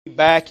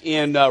Back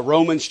in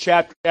Romans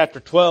chapter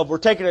 12. We're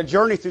taking a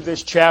journey through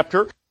this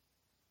chapter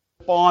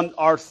on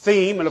our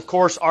theme, and of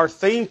course our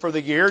theme for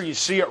the year, you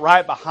see it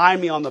right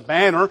behind me on the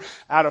banner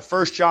out of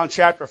 1 John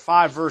chapter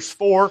 5 verse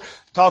 4.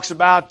 Talks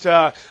about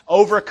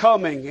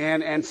overcoming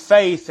and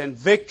faith and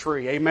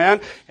victory.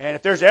 Amen. And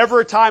if there's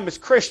ever a time as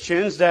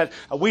Christians that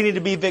we need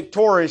to be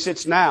victorious,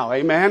 it's now.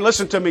 Amen.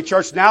 Listen to me,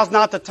 church. Now's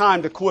not the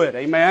time to quit.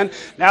 Amen.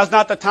 Now's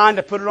not the time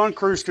to put it on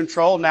cruise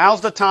control.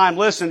 Now's the time,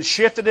 listen,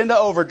 shift it into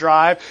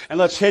overdrive and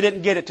let's hit it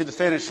and get it to the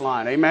finish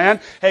line. Amen.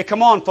 Hey,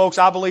 come on, folks.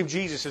 I believe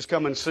Jesus is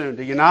coming soon.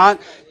 Do you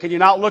not? Can you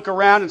not look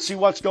around and see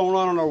what's going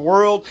on in our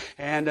world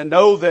and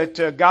know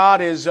that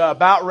God is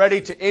about ready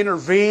to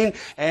intervene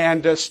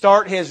and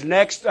start His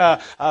next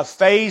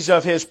phase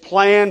of His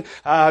plan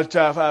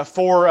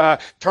for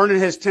turning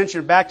His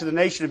attention back to the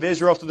nation of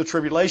Israel through the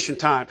tribulation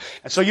time.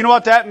 And so you know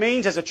what that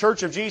means? As a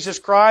church of Jesus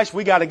Christ,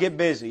 we got to get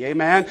busy.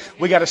 Amen.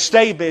 We got to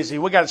stay busy.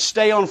 We got to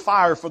stay on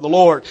fire for the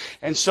Lord.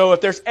 And so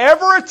if there's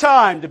ever a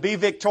time to be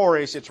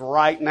victorious, it's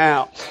right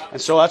now. And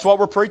so that's what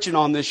we're preaching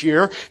on this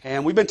year.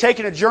 And we've been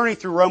taking a journey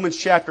through Romans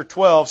chapter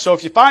 12. So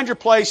if you find your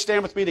place,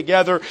 stand with me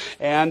together.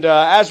 And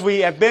as we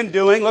have been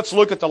doing, let's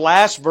look at the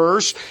last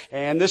verse.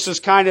 And this is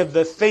kind of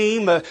the theme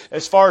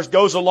as far as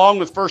goes along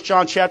with 1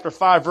 John chapter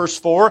 5 verse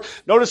 4.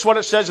 Notice what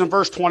it says in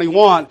verse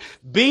 21.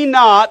 Be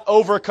not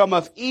overcome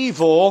of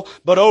evil,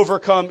 but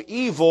overcome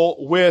evil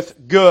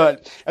with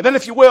good. And then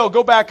if you will,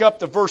 go back up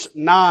to verse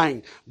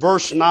 9.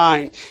 Verse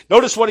 9.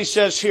 Notice what he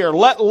says here.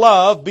 Let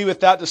love be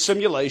without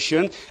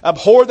dissimulation.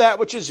 Abhor that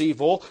which is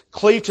evil.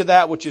 Cleave to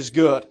that which is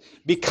good.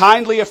 Be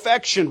kindly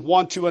affectioned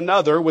one to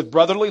another with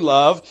brotherly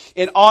love,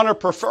 in honor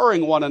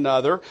preferring one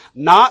another,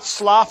 not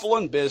slothful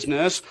in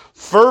business,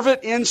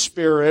 fervent in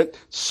spirit,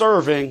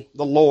 serving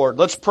the Lord.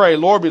 Let's pray.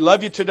 Lord, we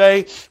love you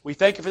today. We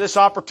thank you for this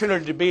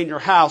opportunity to be in your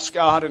house,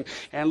 God.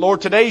 And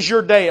Lord, today's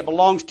your day. It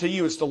belongs to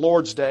you. It's the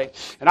Lord's day.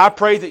 And I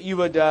pray that you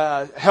would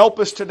help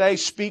us today,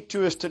 speak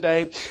to us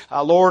today.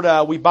 Lord,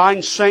 we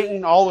bind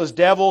Satan, all his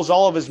devils,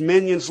 all of his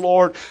minions,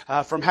 Lord,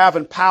 from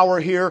having power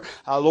here.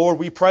 Lord,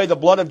 we pray the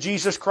blood of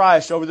Jesus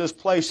Christ over this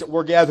place that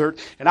we're gathered.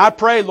 And I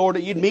pray, Lord,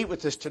 that you'd meet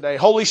with us today.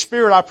 Holy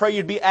Spirit, I pray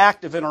you'd be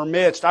active in our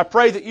midst. I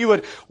pray that you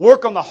would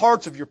work on the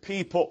hearts of your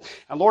people.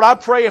 And Lord, I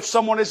pray if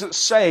someone isn't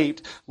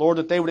saved, Lord,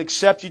 that they would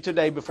accept you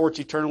today before it's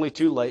eternally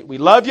too late. We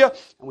love you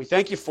and we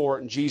thank you for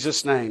it in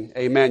Jesus' name.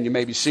 Amen. You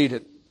may be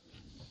seated.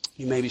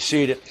 You may be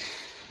seated.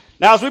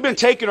 Now, as we've been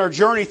taking our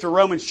journey through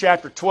Romans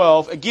chapter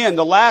 12, again,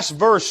 the last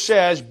verse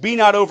says, be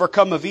not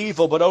overcome of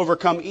evil, but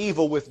overcome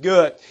evil with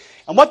good.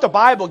 And what the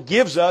Bible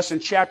gives us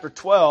in chapter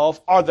 12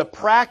 are the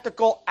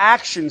practical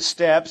action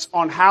steps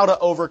on how to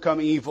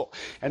overcome evil.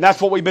 And that's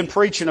what we've been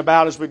preaching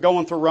about as we're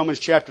going through Romans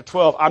chapter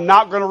 12. I'm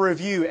not going to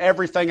review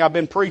everything I've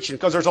been preaching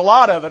because there's a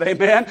lot of it,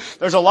 amen?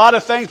 There's a lot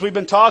of things we've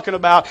been talking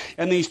about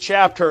in these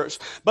chapters.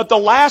 But the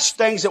last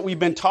things that we've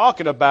been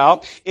talking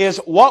about is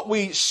what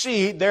we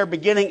see there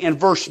beginning in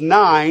verse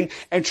 9,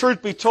 and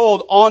truth be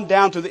told, on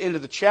down to the end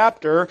of the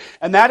chapter,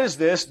 and that is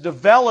this,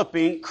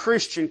 developing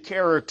Christian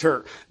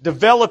character.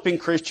 Developing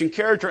Christian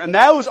character. And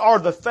those are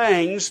the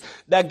things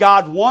that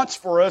God wants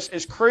for us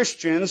as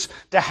Christians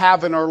to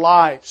have in our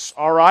lives.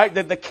 All right?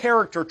 The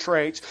character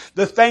traits,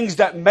 the things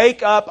that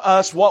make up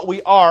us what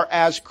we are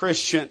as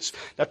Christians.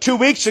 Now, 2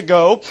 weeks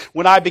ago,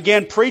 when I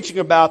began preaching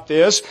about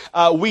this,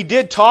 we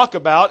did talk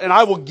about, and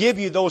I will give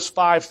you those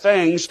 5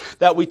 things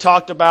that we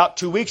talked about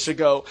 2 weeks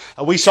ago.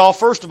 We saw,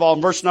 first of all,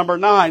 in verse number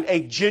 9,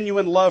 a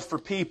genuine love for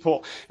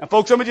people. And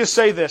folks, let me just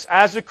say this.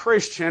 As a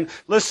Christian,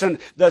 listen,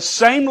 the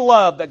same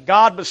love that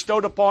God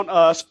bestowed upon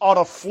us ought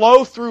to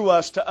flow through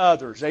us to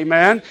others.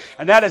 Amen?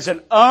 And that is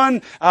an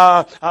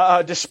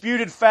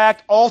undisputed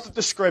fact all through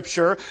the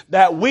Scripture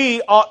that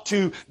we ought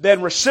to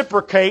then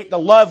reciprocate the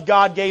love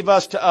God gave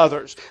us to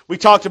others. We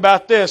talked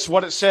about this,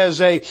 what it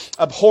says,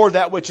 abhor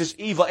that which is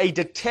evil, a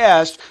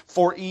detest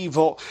for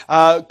evil.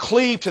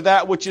 Cleave to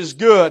that which is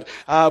good.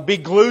 Be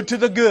glued to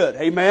the good.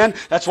 Amen?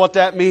 That's what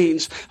that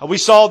means. We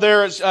saw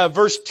there as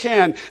verse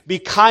 10, be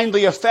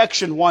kindly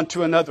affectioned one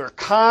to another.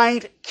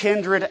 Kind,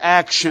 kindred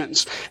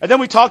actions. And then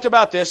we talked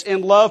about this,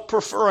 in love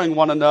preferring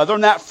one another.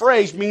 And that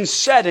phrase means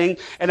setting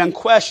an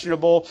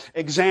unquestionable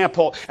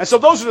example. And so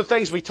those are the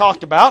things we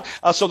talked about.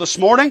 So this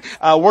morning,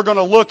 we're going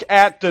to look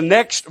at the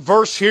next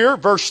verse here,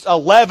 verse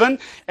 11.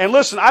 And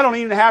listen, I don't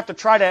even have to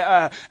try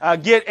to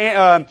get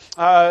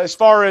as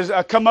far as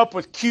come up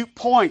with cute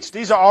points.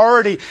 These are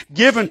already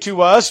given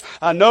to us.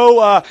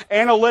 No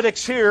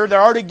analytics here.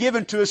 They're already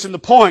given to us in the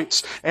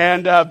points.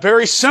 And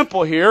very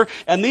simple here.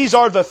 And these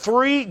are the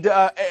 3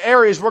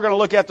 areas we're going to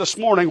look at this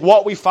morning,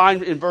 what we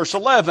find in verse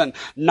 11.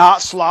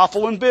 Not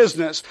slothful in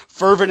business,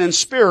 fervent in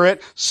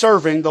spirit,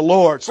 serving the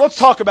Lord. So let's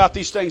talk about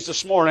these things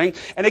this morning.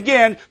 And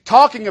again,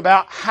 talking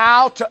about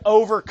how to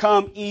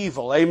overcome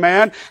evil.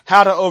 Amen?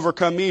 How to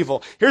overcome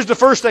evil. Here's the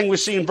first thing we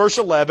see in verse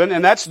 11,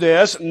 and that's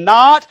this.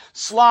 Not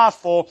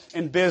slothful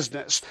in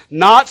business.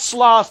 Not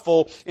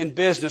slothful in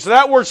business. So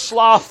that word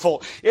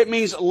slothful, it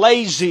means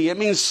lazy. It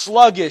means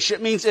sluggish.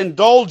 It means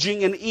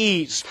indulging in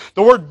ease.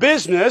 The word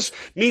business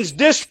means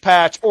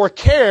dispatch or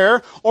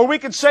care, or we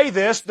could say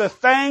this, the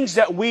things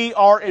that we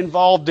are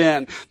involved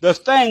in. The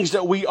things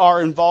that we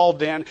are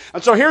involved in.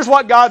 And so here's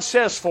what God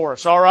says for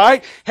us, all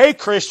right? Hey,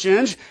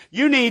 Christians,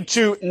 you need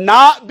to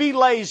not be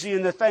lazy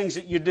in the things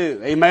that you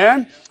do.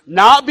 Amen?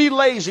 Not be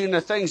lazy in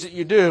the things that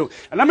you do.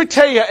 And let me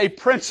tell you a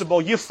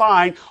principle you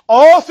find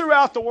all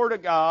throughout the Word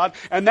of God,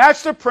 and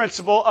that's the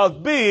principle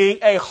of being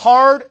a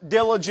hard,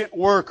 diligent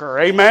worker.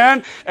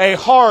 Amen? A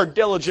hard,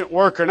 diligent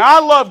worker. And I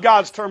love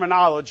God's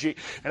terminology,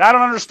 and I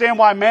don't understand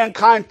why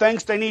mankind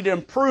thinks they need to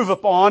improve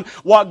upon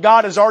what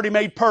God has already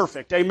made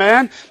perfect.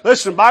 Amen?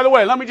 Listen, by the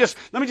way, let me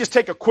just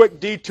take a quick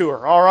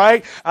detour, all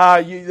right?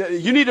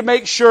 You need to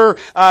make sure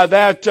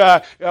that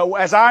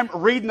as I'm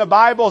reading the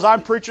Bible, as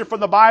I'm preaching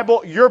from the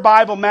Bible, your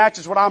Bible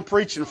matches what I'm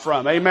preaching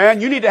from. Amen?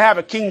 You need to have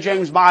a King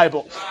James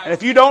Bible. And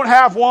if you don't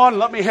have one,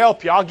 let me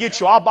help you. I'll get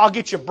you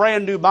a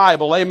brand new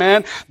Bible.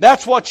 Amen?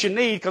 That's what you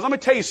need. Because let me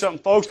tell you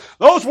something, folks.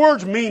 Those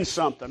words mean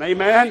something.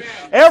 Amen?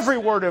 Every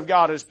word of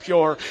God is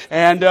pure.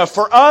 And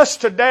for us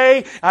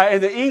today,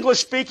 in the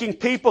English-speaking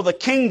people, the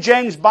King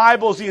James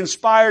Bible is the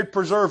inspired,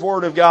 preserved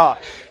Word of God.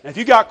 And if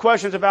you got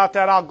questions about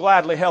that, I'll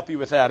gladly help you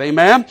with that.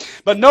 Amen?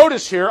 But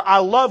notice here, I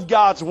love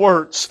God's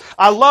words.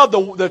 I love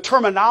the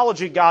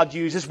terminology God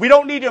uses. We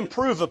don't need to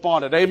improve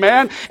upon it.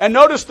 Amen? And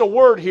notice the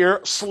word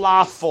here,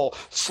 slothful.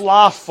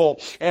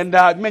 Slothful. And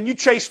man, you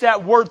chase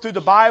that word through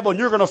the Bible and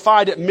you're going to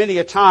find it many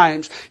a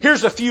times.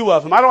 Here's a few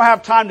of them. I don't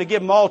have time to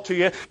give them all to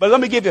you, but let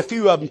me give you a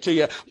few of them to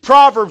you.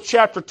 Proverbs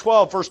chapter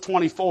 12, verse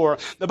 24.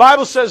 The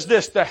Bible says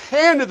this, the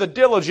hand of the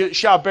diligent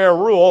shall bear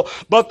rule,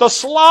 but the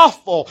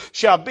slothful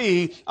shall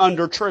be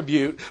under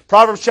tribute.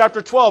 Proverbs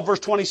chapter 12, verse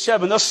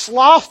 27. The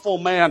slothful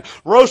man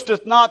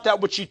roasteth not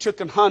that which he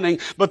took in hunting,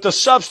 but the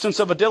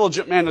substance of a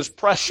diligent man is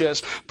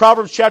precious.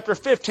 Proverbs chapter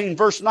 15,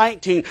 verse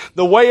 19.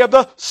 The way of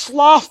the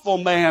slothful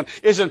man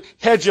is an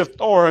hedge of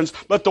thorns,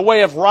 but the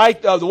way of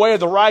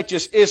the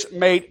righteous is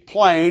made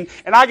plain.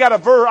 And I got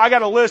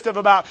a list of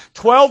about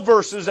 12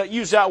 verses that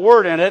use that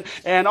word in it.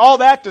 And all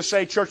that to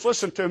say, church,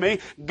 listen to me.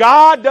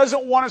 God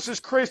doesn't want us as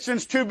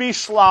Christians to be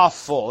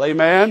slothful.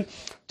 Amen?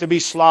 To be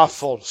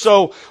slothful.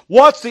 So,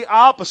 what's the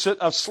opposite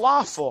of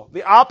slothful?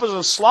 The opposite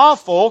of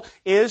slothful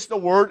is the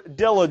word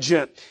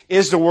diligent.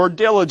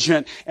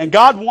 And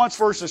God wants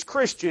for us as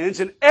Christians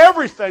in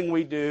everything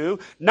we do,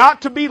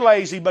 not to be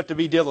lazy, but to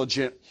be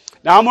diligent.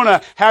 Now, I'm going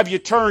to have you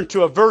turn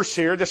to a verse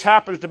here. This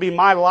happens to be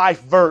my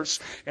life verse.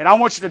 And I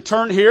want you to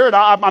turn here, and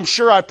I'm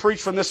sure I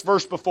preached from this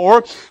verse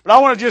before, but I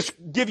want to just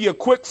give you a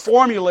quick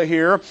formula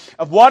here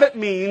of what it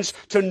means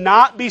to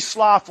not be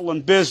slothful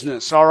in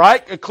business, all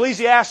right?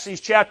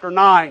 Ecclesiastes chapter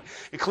 9.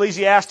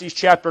 Ecclesiastes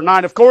chapter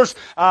 9. Of course,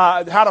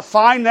 how to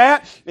find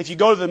that? If you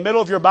go to the middle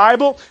of your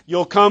Bible,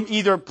 you'll come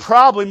either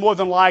probably more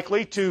than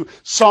likely to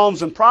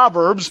Psalms and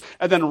Proverbs,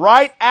 and then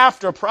right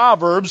after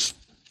Proverbs,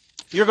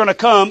 you're going to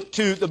come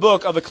to the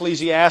book of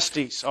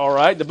Ecclesiastes, all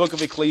right? The book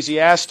of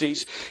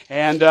Ecclesiastes.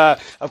 And,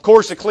 of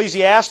course,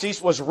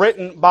 Ecclesiastes was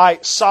written by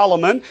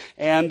Solomon.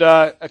 And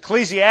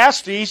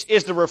Ecclesiastes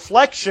is the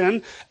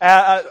reflection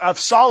of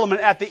Solomon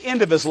at the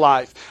end of his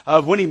life,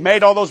 of when he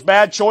made all those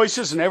bad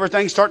choices and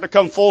everything's starting to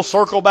come full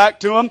circle back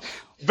to him.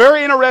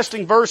 Very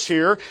interesting verse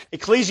here,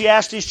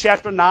 Ecclesiastes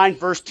chapter 9,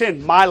 verse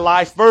 10, my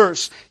life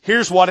verse.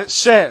 Here's what it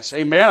says.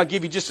 Amen. I'll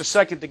give you just a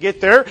second to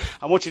get there.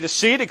 I want you to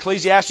see it,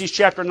 Ecclesiastes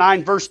chapter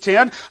 9, verse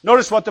 10.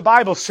 Notice what the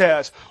Bible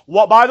says.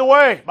 What, by the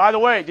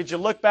way, did you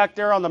look back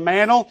there on the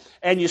mantle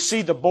and you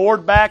see the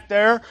board back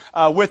there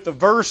with the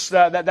verse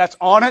that's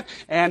on it?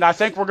 And I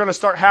think we're going to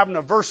start having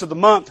a verse of the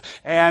month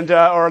and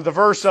or the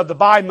verse of the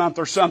by month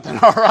or something,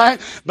 all right?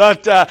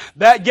 But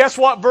guess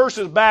what verse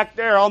is back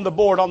there on the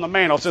board on the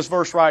mantle? It's this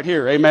verse right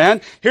here.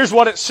 Amen. Here's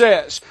what it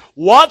says.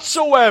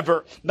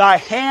 Whatsoever thy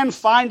hand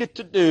findeth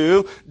to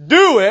do,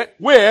 do it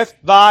with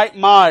thy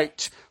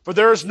might. For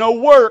there is no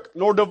work,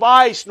 nor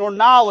device, nor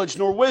knowledge,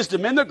 nor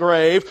wisdom in the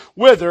grave,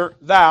 whither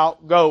thou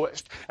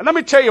goest. And let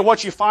me tell you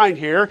what you find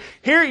here.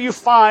 Here you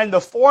find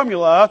the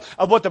formula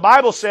of what the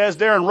Bible says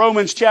there in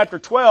Romans chapter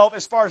 12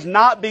 as far as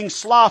not being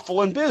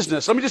slothful in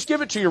business. Let me just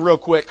give it to you real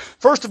quick.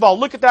 First of all,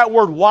 look at that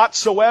word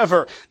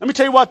whatsoever. Let me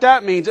tell you what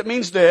that means. It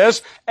means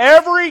this.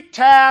 Every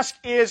task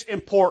is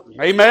important.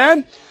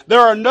 Amen? There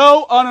are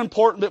no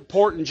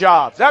important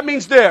jobs. That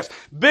means this.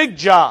 Big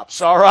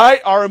jobs, all right,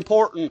 are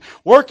important.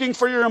 Working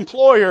for your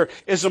employer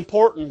is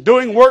important.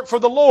 Doing work for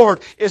the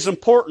Lord is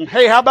important.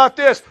 Hey, how about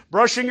this?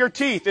 Brushing your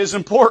teeth is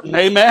important.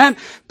 Amen?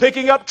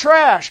 Picking up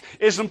trash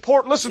is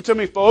important. Listen to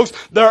me, folks.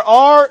 There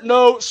are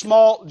no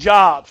small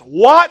jobs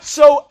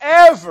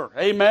whatsoever.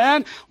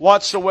 Amen?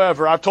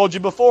 Whatsoever. I've told you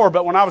before,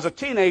 but when I was a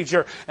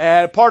teenager,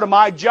 part of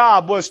my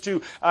job was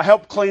to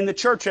help clean the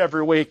church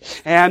every week.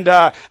 And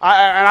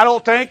I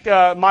don't think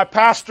my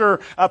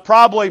pastor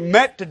probably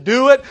meant to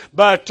do it,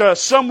 but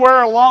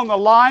somewhere along the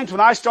lines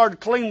when I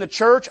started cleaning the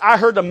church, I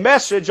heard a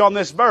message message on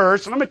this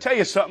verse. And let me tell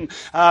you something.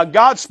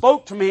 God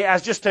spoke to me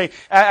as just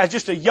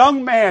a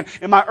young man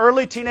in my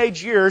early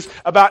teenage years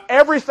about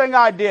everything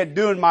I did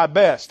doing my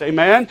best.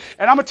 Amen?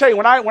 And I'm going to tell you,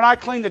 when I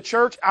cleaned the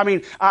church,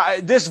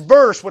 this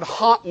verse would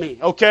haunt me,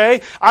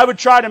 okay? I would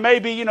try to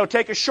maybe,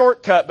 take a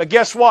shortcut, but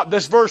guess what?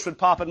 This verse would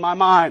pop in my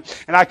mind,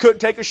 and I couldn't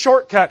take a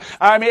shortcut.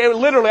 I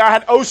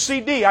had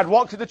OCD. I'd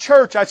walk to the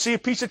church, I'd see a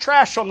piece of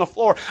trash on the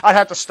floor, I'd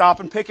have to stop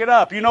and pick it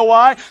up. You know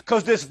why?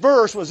 Because this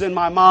verse was in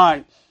my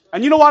mind.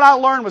 And you know what I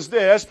learned was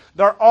this: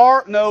 there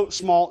are no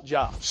small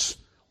jobs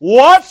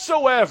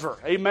whatsoever.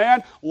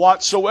 Amen?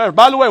 Whatsoever.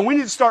 By the way, we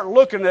need to start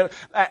looking at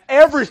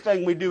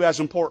everything we do as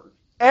important.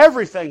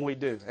 Everything we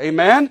do.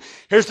 Amen?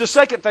 Here's the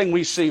second thing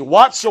we see.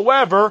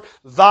 Whatsoever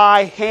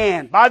thy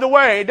hand. By the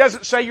way, it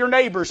doesn't say your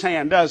neighbor's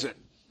hand, does it?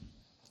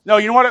 No,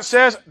 you know what it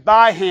says?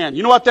 Thy hand.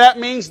 You know what that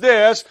means?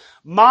 This: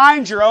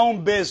 mind your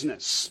own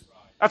business.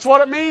 That's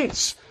what it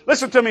means.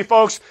 Listen to me,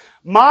 folks.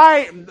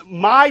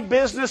 My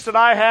business that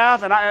I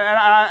have, and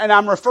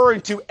I'm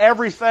referring to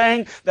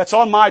everything that's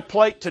on my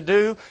plate to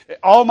do,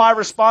 all my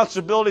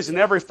responsibilities in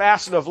every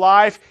facet of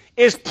life,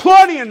 is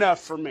plenty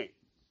enough for me.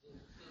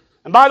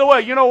 And by the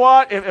way, you know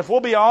what? If we'll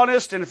be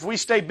honest, and if we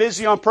stay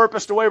busy on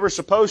purpose the way we're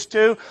supposed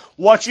to,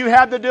 what you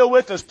have to deal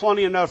with is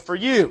plenty enough for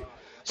you.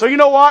 So you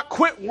know what?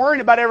 Quit worrying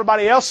about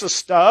everybody else's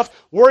stuff.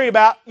 Worry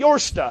about your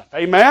stuff.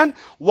 Amen?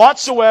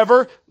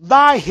 Whatsoever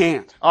thy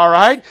hand. All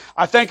right?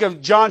 I think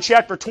of John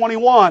chapter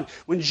 21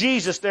 when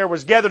Jesus there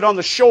was gathered on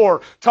the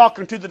shore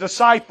talking to the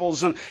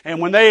disciples, and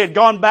when they had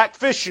gone back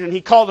fishing, and He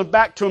called them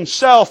back to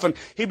Himself, and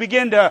He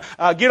began to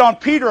get on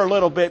Peter a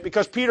little bit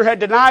because Peter had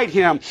denied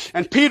Him.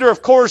 And Peter,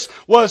 of course,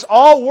 was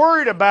all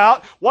worried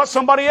about what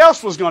somebody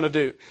else was going to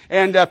do.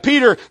 And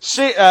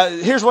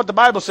here's what the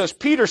Bible says.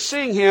 Peter,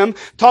 seeing him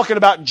talking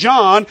about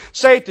John,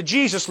 saith to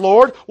Jesus,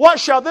 Lord, what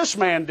shall this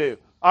man do?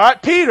 All right,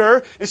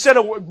 Peter, instead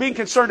of being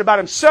concerned about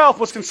himself,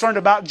 was concerned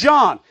about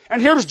John. And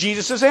here's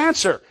Jesus'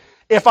 answer.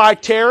 If I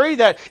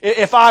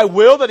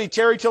will that he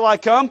tarry till I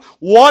come,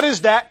 what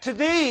is that to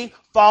thee?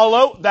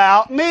 Follow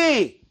thou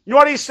me. You know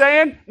what he's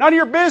saying? None of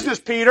your business,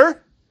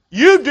 Peter.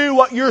 You do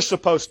what you're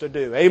supposed to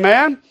do.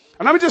 Amen?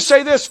 And let me just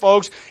say this,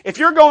 folks. If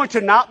you're going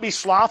to not be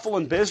slothful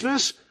in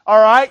business, all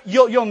right,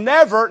 you'll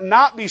never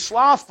not be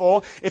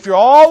slothful if you're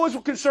always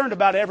concerned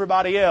about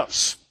everybody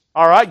else.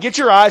 All right, get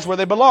your eyes where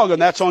they belong,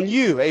 and that's on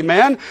you.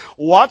 Amen?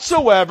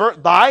 Whatsoever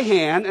thy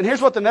hand, and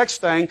here's what the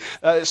next thing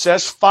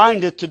says,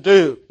 find it to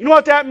do. You know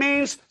what that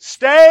means?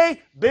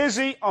 Stay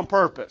busy on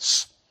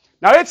purpose.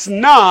 Now, it's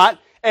not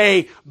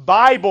a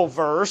Bible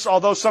verse,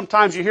 although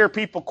sometimes you hear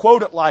people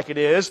quote it like it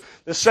is.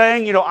 The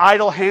saying,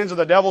 idle hands are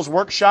the devil's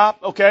workshop,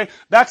 okay?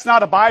 That's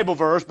not a Bible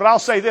verse, but I'll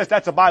say this,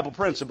 that's a Bible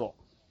principle.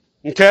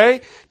 Okay?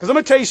 Because let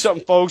me tell you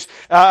something, folks.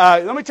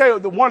 Let me tell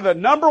you one of the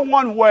number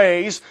one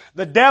ways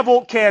the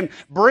devil can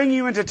bring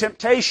you into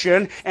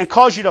temptation and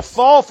cause you to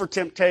fall for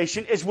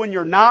temptation is when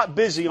you're not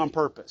busy on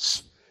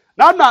purpose.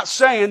 Now, I'm not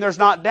saying there's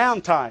not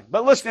downtime.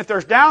 But listen, if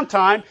there's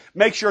downtime,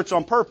 make sure it's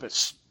on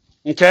purpose.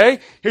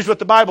 Okay? Here's what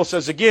the Bible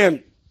says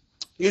again.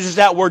 Uses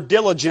that word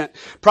diligent.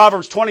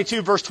 Proverbs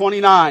 22 verse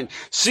 29.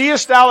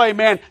 Seest thou a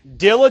man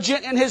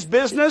diligent in his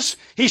business?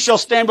 He shall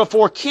stand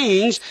before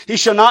kings. He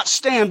shall not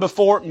stand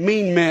before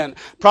mean men.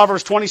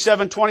 Proverbs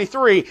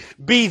 27:23.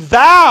 Be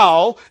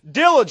thou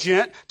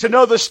diligent to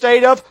know the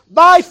state of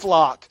thy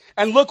flock,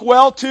 and look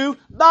well to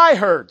thy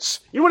herds.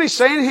 You know what he's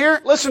saying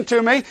here? Listen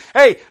to me.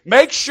 Hey,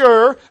 make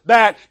sure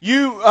that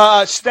you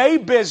stay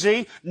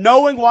busy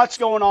knowing what's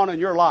going on in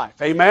your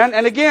life. Amen?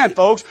 And again,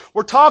 folks,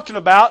 we're talking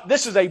about,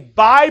 this is a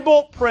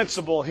Bible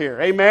principle here.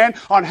 Amen?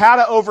 On how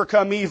to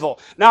overcome evil.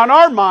 Now, in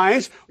our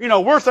minds,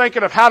 we're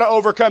thinking of how to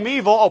overcome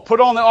evil. Oh,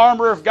 put on the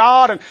armor of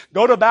God and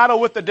go to battle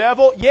with the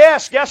devil.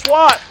 Yes, guess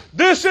what?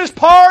 This is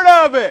part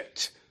of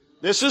it.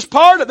 This is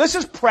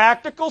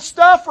practical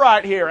stuff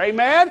right here.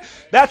 Amen?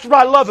 That's what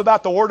I love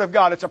about the Word of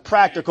God. It's a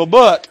practical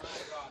book.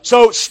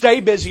 So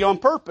stay busy on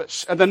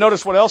purpose. And then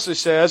notice what else it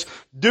says.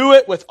 Do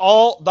it with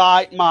all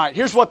thy might.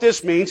 Here's what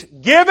this means.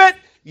 Give it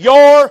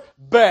your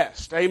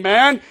best.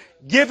 Amen?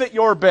 Give it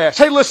your best.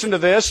 Hey, listen to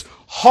this.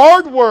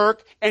 Hard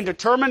work and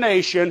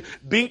determination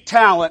beat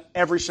talent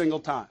every single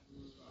time.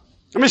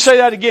 Let me say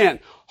that again.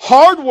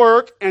 Hard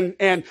work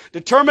and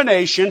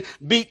determination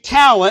beat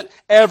talent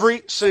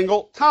every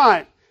single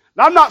time.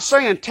 Now, I'm not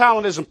saying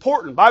talent is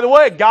important. By the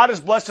way, God has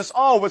blessed us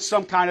all with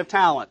some kind of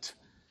talent.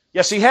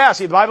 Yes, He has.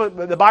 The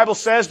Bible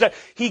says that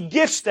He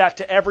gifts that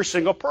to every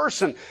single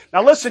person.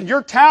 Now listen,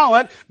 your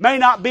talent may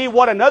not be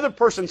what another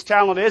person's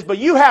talent is, but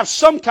you have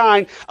some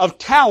kind of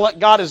talent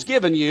God has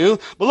given you.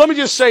 But let me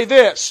just say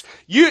this.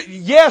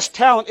 Yes,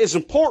 talent is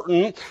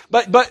important,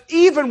 but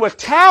even with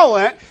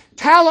talent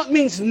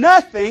means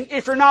nothing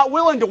if you're not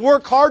willing to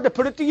work hard to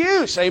put it to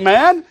use.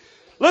 Amen?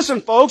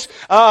 Listen, folks,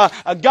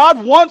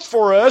 God wants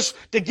for us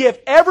to give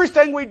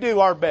everything we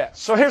do our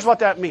best. So here's what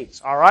that means,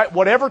 all right?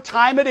 Whatever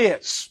time it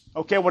is,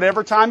 okay,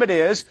 whatever time it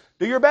is,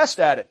 do your best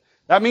at it.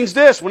 That means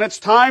this, when it's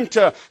time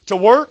to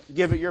work,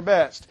 give it your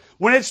best.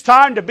 When it's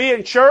time to be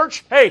in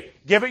church, hey,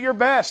 give it your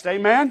best,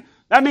 amen?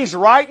 That means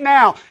right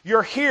now,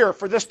 you're here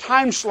for this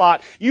time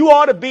slot. You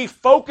ought to be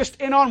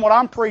focused in on what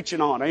I'm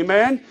preaching on.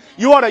 Amen?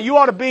 You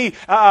ought to be,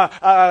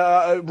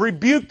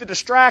 rebuke the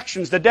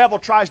distractions the devil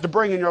tries to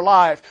bring in your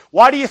life.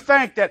 Why do you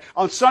think that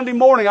on Sunday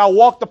morning I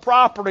walk the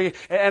property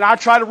and I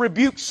try to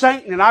rebuke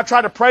Satan and I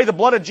try to pray the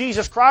blood of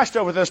Jesus Christ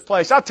over this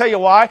place? I'll tell you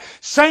why.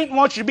 Satan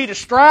wants you to be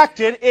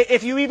distracted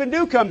if you even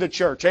do come to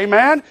church.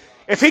 Amen?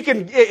 If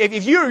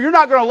you're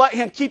not going to let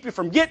him keep you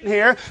from getting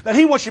here, then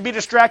he wants you to be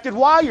distracted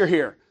while you're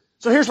here.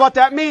 So here's what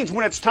that means.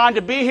 When it's time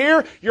to be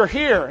here, you're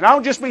here. And I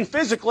don't just mean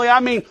physically, I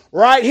mean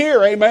right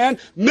here, amen?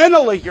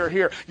 Mentally, you're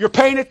here. You're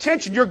paying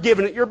attention. You're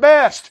giving it your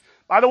best.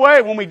 By the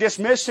way, when we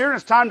dismiss here and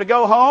it's time to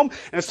go home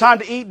and it's time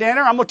to eat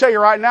dinner, I'm going to tell you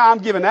right now, I'm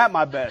giving that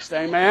my best,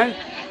 amen?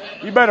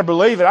 You better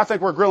believe it. I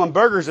think we're grilling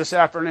burgers this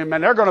afternoon,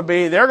 man. They're going to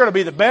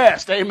be the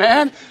best,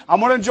 amen? I'm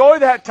going to enjoy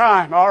that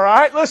time, all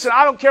right? Listen,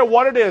 I don't care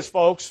what it is,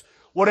 folks.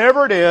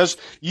 Whatever it is,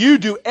 you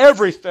do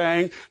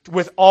everything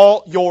with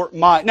all your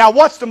might. Now,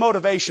 what's the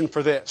motivation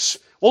for this?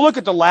 Well, look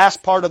at the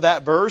last part of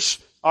that verse.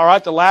 All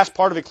right, the last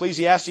part of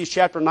Ecclesiastes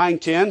chapter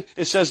 9:10.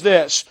 It says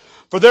this,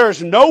 "For there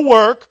is no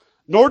work,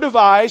 nor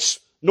device,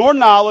 nor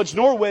knowledge,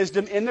 nor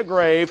wisdom in the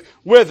grave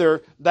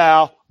whither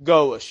thou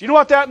goest." You know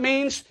what that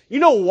means? You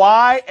know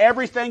why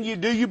everything you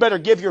do, you better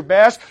give your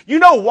best? You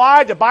know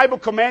why the Bible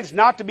commands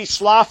not to be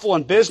slothful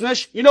in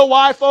business? You know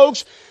why,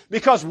 folks?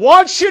 Because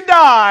once you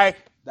die,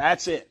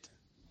 that's it.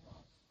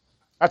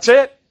 That's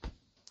it.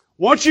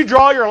 Once you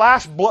draw your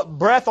last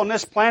breath on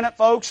this planet,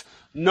 folks,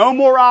 no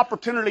more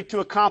opportunity to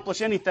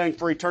accomplish anything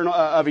for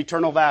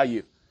eternal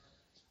value.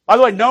 By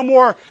the way, no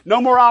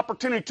more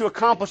opportunity to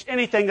accomplish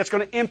anything that's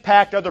going to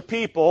impact other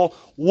people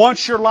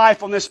once your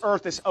life on this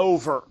earth is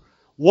over.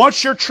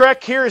 Once your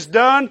trek here is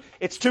done,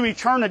 it's to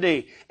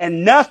eternity.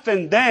 And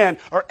nothing then,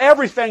 or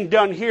everything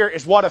done here,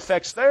 is what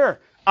affects there.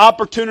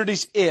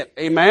 Opportunity's it.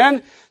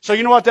 Amen? So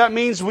you know what that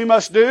means we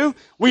must do?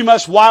 We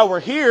must, while we're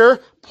here,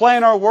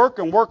 plan our work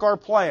and work our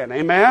plan.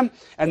 Amen?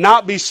 And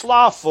not be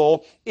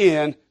slothful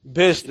in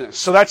business.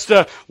 So that's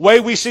the way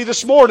we see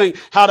this morning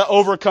how to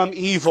overcome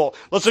evil.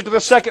 Let's look at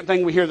the second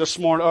thing we hear this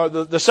morning, or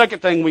the second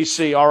thing we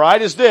see, all right,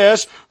 is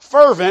this: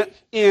 fervent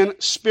in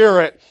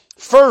spirit.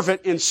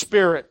 Fervent in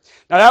spirit.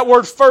 Now that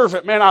word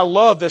fervent, man, I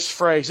love this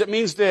phrase. It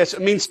means this.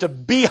 It means to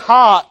be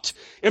hot.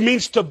 It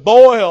means to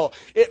boil.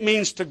 It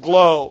means to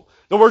glow.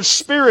 The word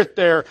spirit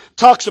there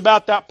talks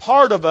about that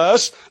part of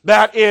us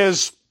that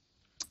is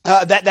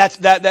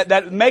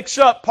that makes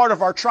up part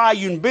of our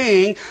triune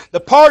being. The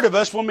part of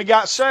us when we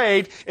got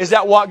saved is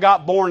that what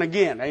got born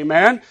again.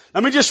 Amen?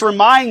 Let me just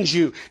remind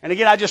you, and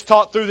again I just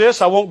taught through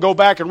this, I won't go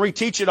back and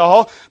reteach it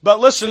all, but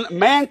listen,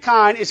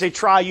 mankind is a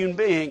triune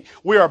being.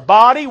 We are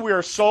body, we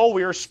are soul,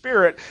 we are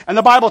spirit. And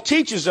the Bible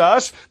teaches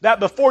us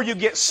that before you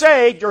get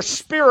saved, your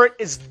spirit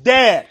is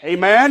dead.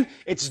 Amen?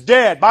 It's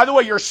dead. By the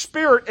way, your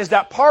spirit is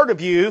that part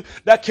of you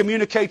that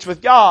communicates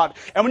with God.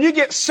 And when you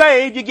get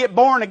saved, you get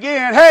born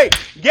again. Hey,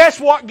 guess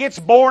what gets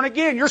born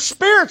again? Your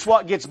spirit's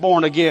what gets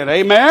born again.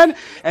 Amen?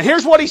 And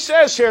here's what he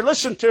says here.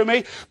 Listen to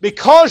me.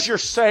 Because you're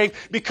saved,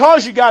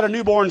 because you got a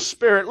newborn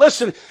spirit,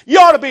 listen, you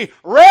ought to be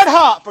red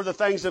hot for the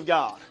things of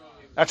God.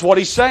 That's what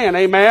he's saying.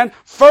 Amen?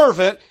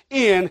 Fervent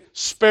in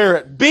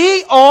spirit.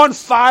 Be on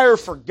fire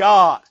for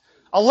God.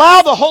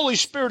 Allow the Holy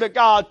Spirit of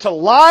God to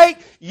light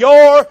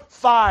your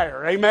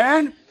fire.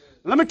 Amen?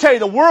 Let me tell you,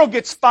 the world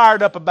gets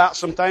fired up about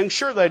some things.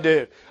 Sure they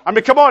do. I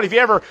mean, come on, have you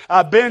ever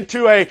been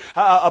to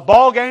a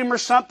ball game or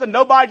something?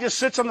 Nobody just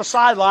sits on the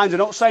sidelines and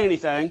don't say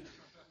anything.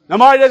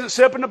 Nobody doesn't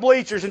sit up in the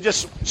bleachers and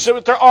just sit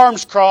with their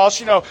arms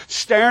crossed,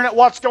 staring at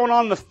what's going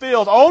on in the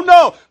field. Oh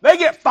no, they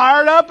get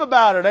fired up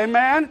about it,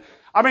 amen?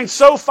 I mean,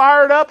 so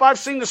fired up, I've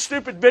seen the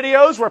stupid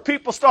videos where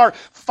people start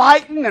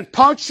fighting and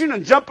punching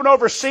and jumping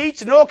over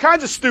seats and all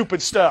kinds of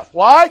stupid stuff.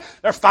 Why?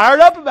 They're fired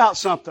up about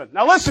something.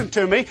 Now listen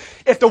to me.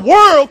 If the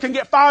world can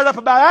get fired up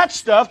about that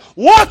stuff,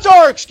 what's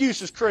our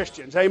excuse as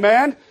Christians?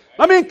 Amen?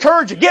 Let me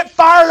encourage you. Get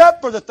fired up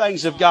for the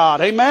things of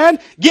God. Amen?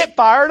 Get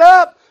fired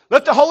up.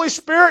 Let the Holy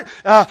Spirit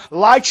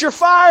light your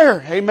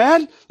fire.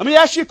 Amen? Let me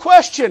ask you a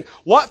question.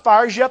 What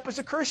fires you up as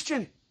a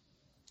Christian?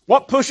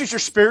 What pushes your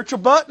spiritual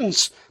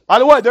buttons? By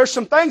the way, there's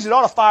some things that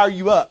ought to fire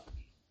you up.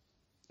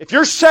 If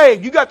you're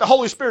saved, you got the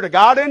Holy Spirit of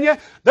God in you,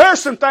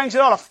 there's some things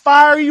that ought to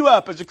fire you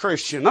up as a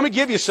Christian. Let me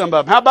give you some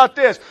of them. How about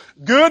this?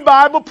 Good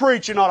Bible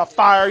preaching ought to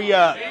fire you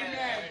up.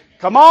 Amen.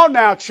 Come on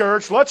now,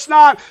 church. Let's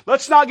not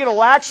get a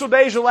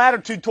lackadaisical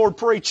attitude toward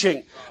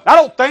preaching. I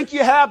don't think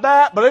you have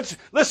that, but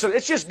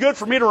it's just good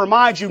for me to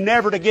remind you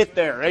never to get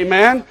there.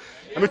 Amen?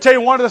 Let me tell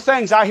you one of the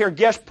things I hear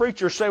guest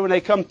preachers say when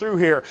they come through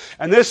here.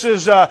 And this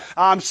is,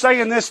 I'm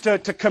saying this to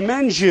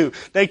commend you.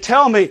 They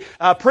tell me,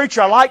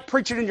 preacher, I like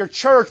preaching in your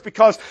church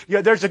because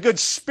there's a good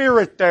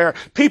spirit there.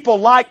 People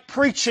like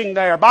preaching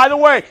there. By the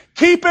way,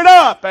 keep it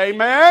up.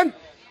 Amen?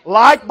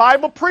 Like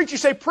Bible preaching. You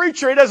say,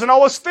 preacher, it doesn't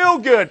always feel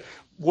good.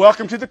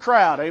 Welcome to the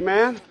crowd.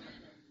 Amen?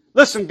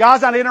 Listen,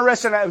 God's not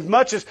interested in as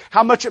much as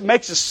how much it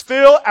makes us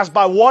feel as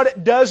by what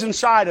it does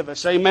inside of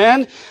us.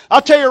 Amen?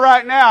 I'll tell you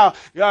right now,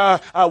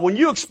 when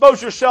you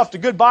expose yourself to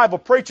good Bible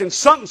preaching,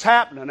 something's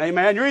happening.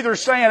 Amen? You're either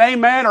saying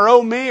amen or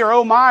oh me or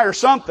oh my or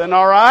something,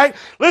 all right?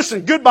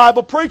 Listen, good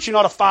Bible preaching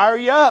ought to fire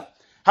you up.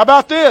 How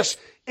about this?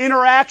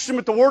 Interaction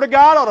with the Word of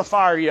God ought to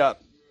fire you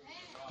up.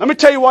 Let me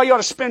tell you why you ought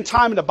to spend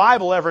time in the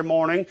Bible every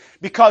morning,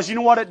 because you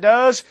know what it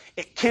does?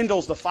 It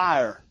kindles the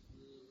fire.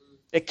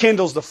 It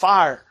kindles the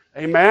fire.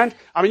 Amen?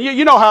 I mean,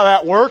 you know how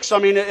that works. I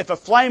mean, if a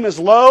flame is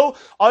low,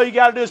 all you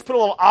got to do is put a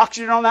little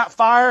oxygen on that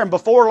fire, and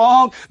before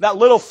long, that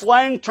little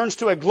flame turns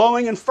to a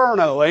glowing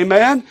inferno.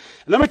 Amen? And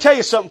let me tell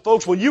you something,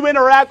 folks. When you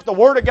interact with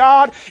the Word of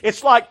God,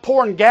 it's like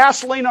pouring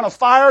gasoline on a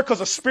fire because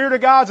the Spirit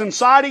of God's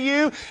inside of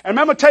you. And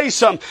I'm going to tell you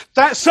something.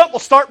 Something will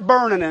start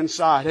burning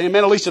inside.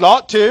 Amen? At least it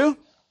ought to.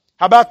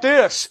 How about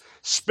this?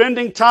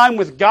 Spending time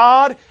with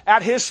God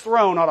at His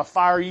throne ought to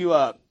fire you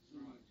up.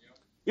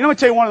 You know, let me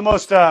tell you one of the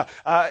most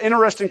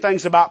interesting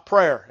things about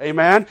prayer.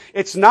 Amen?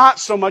 It's not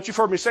so much, you've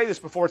heard me say this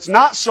before, it's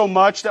not so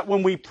much that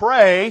when we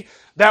pray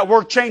that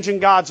we're changing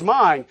God's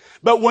mind.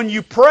 But when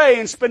you pray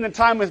and spending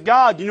time with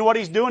God, you know what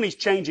He's doing? He's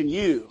changing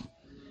you.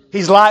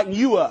 He's lighting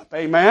you up.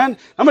 Amen?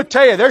 I'm going to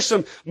tell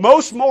you,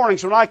 most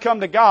mornings when I come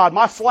to God,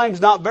 my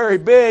flame's not very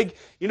big.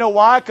 You know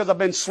why? Because I've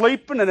been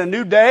sleeping in a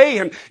new day,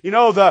 and you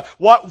know,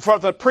 for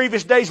the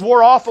previous days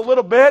wore off a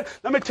little bit.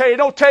 Let me tell you, it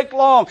don't take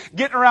long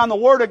getting around the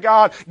Word of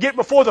God, get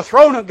before the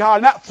throne of God,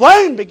 and that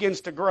flame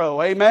begins to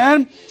grow.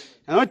 Amen?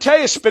 And let me tell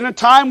you, spending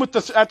time at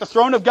the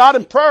throne of God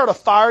in prayer to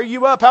fire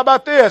you up. How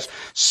about this?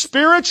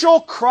 Spiritual,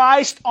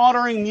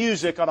 Christ-honoring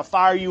music ought to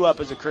fire you up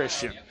as a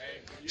Christian.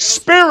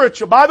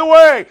 Spiritual. By the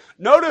way,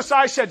 notice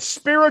I said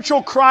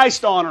spiritual,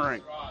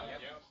 Christ-honoring.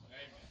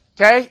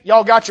 Okay?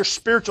 Y'all got your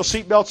spiritual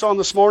seatbelts on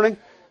this morning?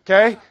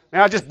 Okay?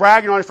 Now, just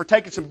bragging on you for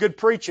taking some good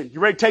preaching. You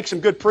ready to take some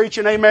good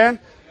preaching? Amen?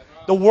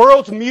 The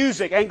world's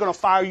music ain't going to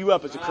fire you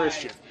up as a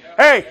Christian.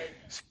 Hey,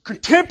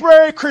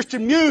 contemporary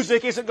Christian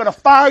music isn't going to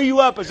fire you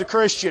up as a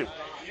Christian.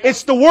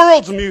 It's the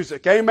world's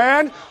music.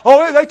 Amen?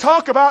 Oh, they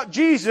talk about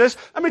Jesus.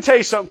 Let me tell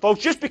you something,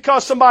 folks. Just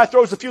because somebody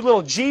throws a few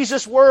little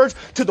Jesus words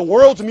to the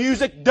world's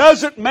music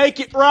doesn't make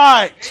it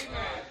right.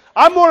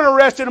 I'm more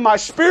interested in my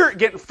spirit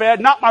getting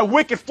fed, not my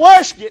wicked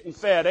flesh getting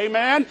fed.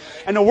 Amen?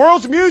 And the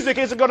world's music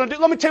isn't going to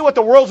do... Let me tell you what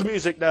the world's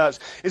music does.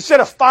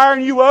 Instead of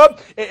firing you up,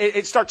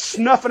 it starts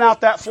snuffing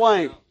out that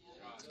flame.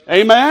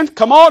 Amen?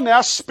 Come on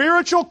now.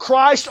 Spiritual,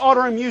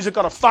 Christ-honoring music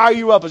ought to fire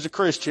you up as a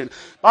Christian.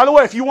 By the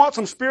way, if you want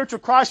some spiritual,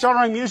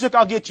 Christ-honoring music,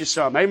 I'll get you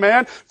some.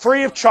 Amen?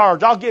 Free of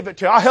charge. I'll give it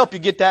to you. I'll help you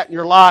get that in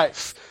your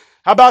life.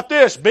 How about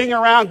this? Being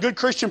around good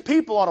Christian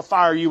people ought to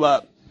fire you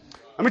up.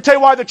 Let me tell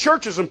you why the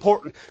church is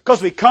important.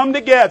 Because we come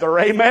together,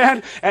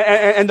 amen,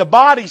 and the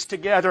body's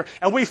together,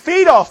 and we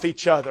feed off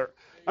each other.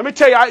 Let me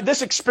tell you,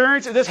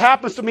 this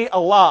happens to me a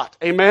lot,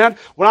 amen.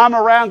 When I'm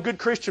around good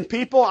Christian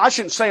people, I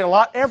shouldn't say a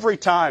lot, every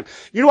time.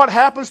 You know what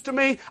happens to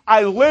me?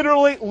 I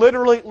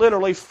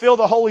literally feel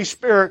the Holy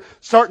Spirit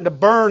starting to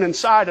burn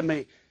inside of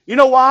me. You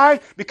know why?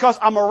 Because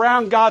I'm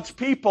around God's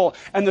people,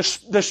 and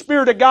the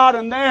Spirit of God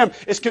in them,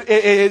 it's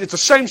the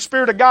same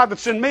Spirit of God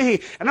that's in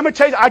me. And let me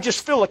tell you, I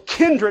just feel a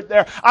kindred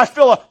there. I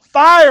feel a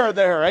fire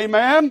there,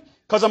 amen?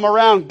 Because I'm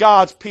around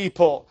God's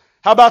people.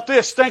 How about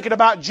this? Thinking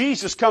about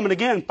Jesus coming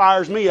again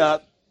fires me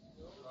up.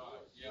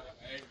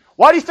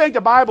 Why do you think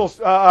the Bible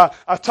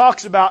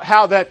talks about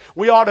how that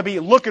we ought to be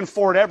looking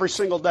for it every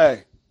single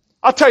day?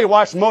 I'll tell you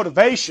why. It's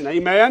motivation,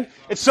 amen?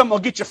 It's something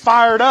that'll get you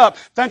fired up,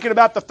 thinking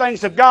about the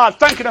things of God,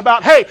 thinking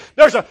about, hey,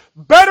 there's a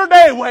better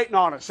day waiting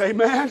on us,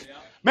 amen?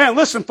 Man,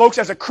 listen, folks,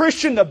 as a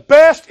Christian, the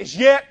best is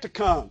yet to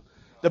come.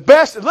 The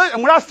best, and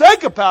when I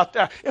think about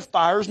that, it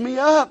fires me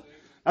up.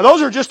 Now,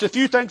 those are just a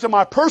few things on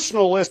my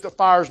personal list that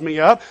fires me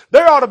up.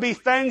 There ought to be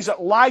things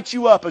that light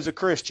you up as a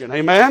Christian,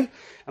 amen?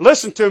 And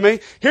listen to me,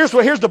 here's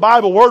the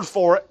Bible word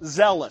for it,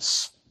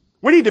 zealous.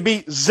 We need to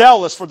be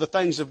zealous for the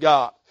things of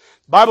God.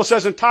 The Bible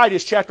says in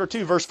Titus chapter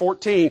 2, verse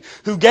 14,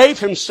 who gave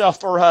Himself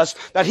for us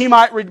that He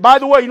might... By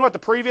the way, you know what the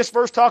previous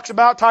verse talks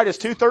about? Titus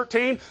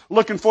 2:13,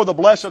 looking for the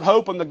blessed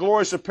hope and the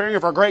glorious appearing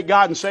of our great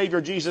God and Savior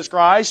Jesus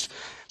Christ.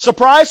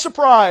 Surprise,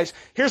 surprise.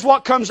 Here's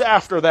what comes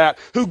after that.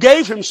 Who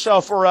gave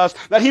Himself for us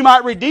that He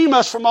might redeem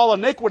us from all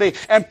iniquity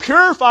and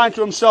purify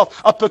unto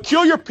Himself a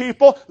peculiar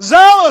people,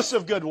 zealous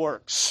of good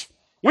works.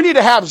 We need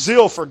to have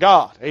zeal for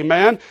God.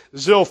 Amen?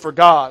 Zeal for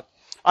God.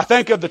 I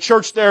think of the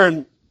church there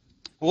in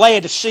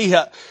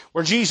Laodicea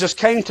where Jesus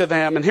came to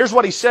them, and here's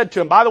what He said to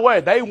them. By the way,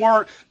 they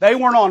weren't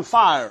on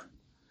fire.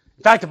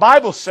 In fact, the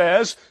Bible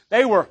says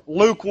they were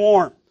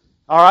lukewarm.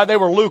 All right, they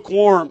were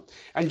lukewarm.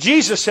 And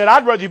Jesus said,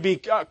 I'd rather you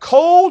be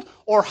cold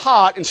or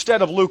hot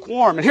instead of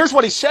lukewarm. And here's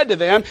what He said to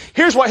them.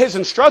 Here's what His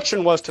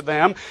instruction was to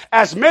them.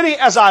 As many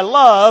as I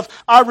love,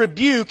 I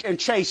rebuke and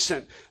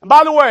chasten. And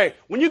by the way,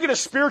 when you get a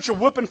spiritual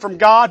whipping from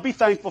God, be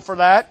thankful for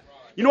that.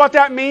 You know what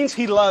that means?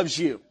 He loves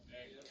you.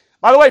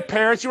 By the way,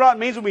 parents, you know what it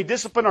means when we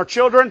discipline our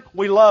children?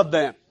 We love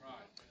them.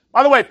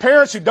 By the way,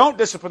 parents who don't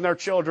discipline their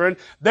children,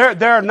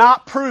 they're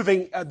not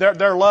proving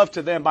their love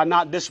to them by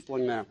not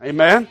disciplining them.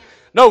 Amen?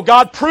 No,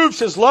 God proves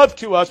His love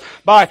to us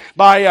by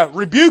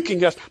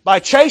rebuking us, by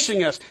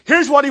chastening us.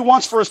 Here's what He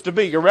wants for us to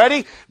be. You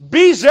ready?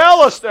 Be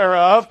zealous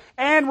thereof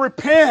and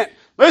repent.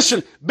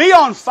 Listen, be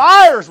on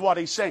fire is what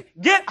He's saying.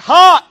 Get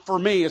hot for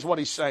me is what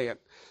He's saying.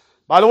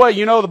 By the way,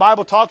 you know the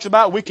Bible talks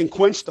about we can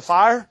quench the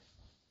fire.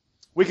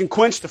 We can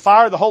quench the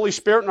fire of the Holy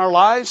Spirit in our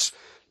lives.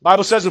 The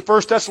Bible says in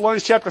 1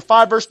 Thessalonians chapter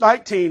 5, verse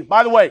 19.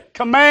 By the way,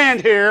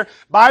 command here,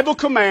 Bible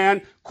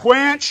command,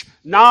 quench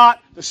not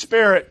the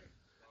Spirit.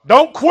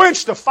 Don't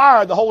quench the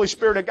fire of the Holy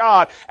Spirit of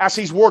God as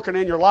He's working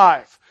in your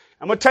life.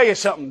 I'm going to tell you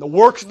something. The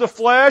works of the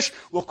flesh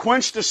will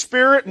quench the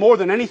Spirit more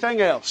than anything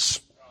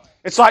else.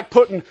 It's like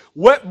putting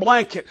wet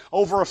blanket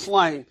over a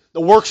flame.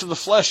 The works of the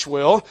flesh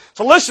will.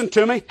 So listen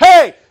to me.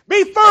 Hey,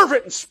 be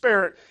fervent in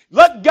spirit.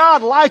 Let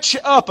God light you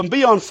up and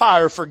be on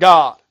fire for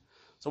God.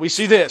 So we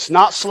see this,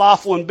 not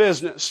slothful in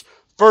business,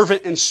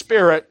 fervent in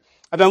spirit.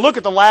 And then look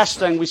at the last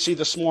thing we see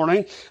this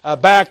morning,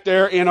 back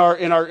there in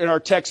our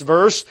text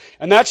verse,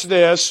 and that's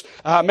this.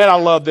 Man, I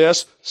love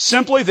this.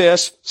 Simply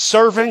this: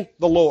 serving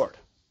the Lord,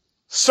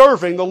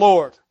 serving the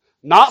Lord,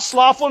 not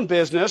slothful in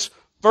business,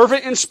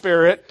 fervent in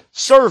spirit,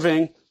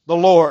 serving the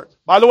Lord.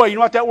 By the way, you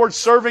know what that word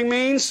serving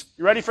means?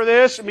 You ready for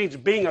this? It means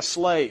being a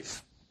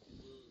slave.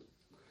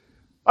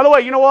 By the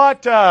way, you know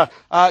what?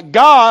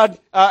 God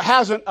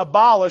hasn't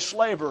abolished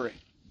slavery.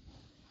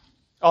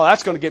 Oh,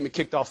 that's going to get me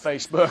kicked off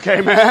Facebook,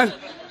 amen?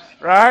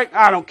 Right?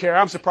 I don't care.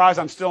 I'm surprised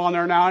I'm still on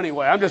there now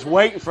anyway. I'm just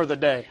waiting for the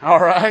day, all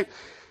right?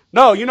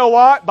 No, you know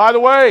what? By the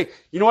way,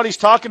 you know what he's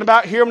talking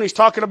about here when he's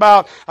talking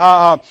about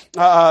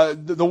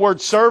the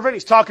word servant?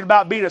 He's talking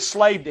about being a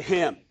slave to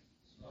Him.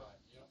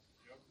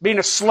 Being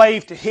a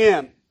slave to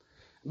Him.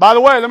 By the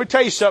way, let me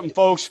tell you something,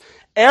 folks.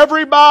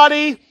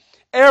 Everybody,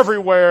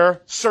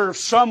 everywhere serves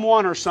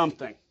someone or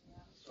something.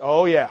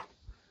 Oh, yeah.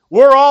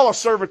 We're all a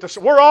servant to,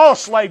 we're all a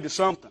slave to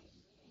something.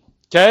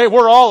 Okay?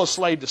 We're all a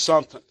slave to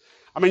something.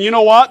 I mean, you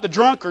know what? The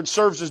drunkard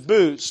serves his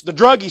booze. The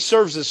druggie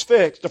serves his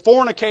fix. The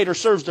fornicator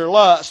serves their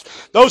lust.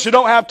 Those who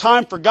don't have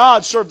time for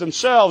God serve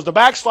themselves. The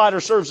backslider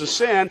serves his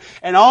sin.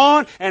 And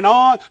on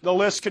the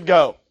list could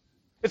go.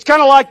 It's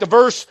kind of like the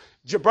verse,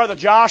 Brother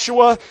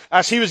Joshua,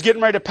 as he was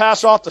getting ready to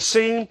pass off the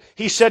scene,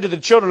 he said to the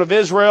children of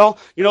Israel,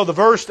 you know, the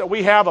verse that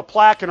we have a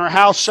plaque in our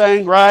house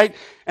saying, right?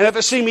 And if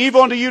it seem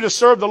evil unto you to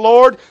serve the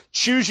Lord,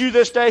 choose you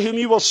this day whom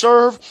you will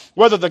serve,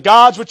 whether the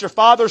gods which your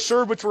fathers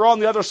served, which were on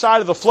the other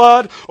side of the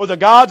flood, or the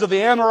gods of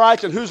the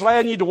Amorites in whose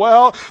land ye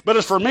dwell. But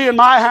as for me and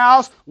my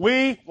house,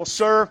 we will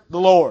serve the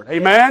Lord.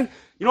 Amen?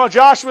 You know what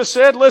Joshua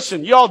said?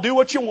 Listen, y'all do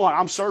what you want.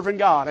 I'm serving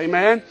God.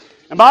 Amen?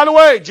 And by the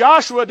way,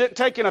 Joshua didn't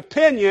take an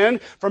opinion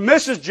from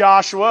Mrs.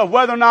 Joshua of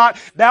whether or not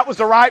that was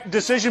the right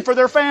decision for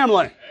their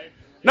family.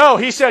 No,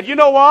 he said, you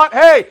know what?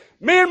 Hey,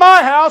 me and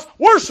my house,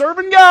 we're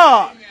serving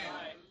God.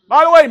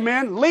 By the way,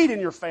 men, lead in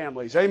your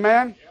families.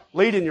 Amen?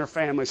 Lead in your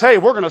families. Hey,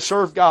 we're going to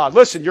serve God.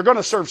 Listen, you're going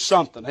to serve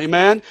something.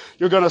 Amen?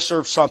 You're going to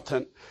serve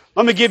something.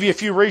 Let me give you a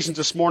few reasons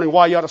this morning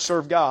why you ought to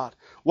serve God.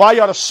 Why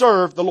you ought to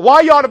serve,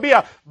 why you ought to be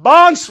a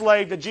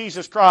bondslave to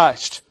Jesus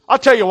Christ. I'll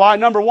tell you why.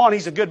 Number one,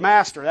 He's a good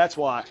master. That's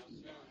why.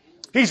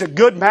 He's a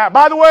good master.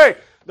 By the way,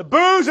 the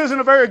booze isn't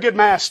a very good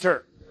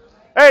master.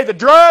 Hey, the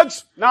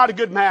drugs, not a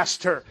good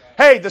master.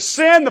 Hey, the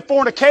sin, the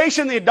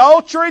fornication, the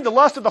adultery, the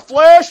lust of the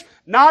flesh,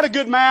 not a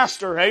good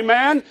master.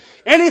 Amen?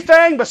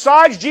 Anything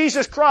besides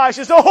Jesus Christ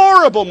is a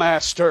horrible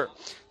master.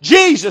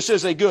 Jesus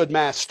is a good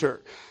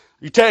master.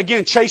 You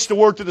again, chase the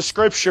word through the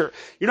Scripture.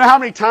 You know how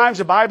many times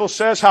the Bible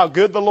says how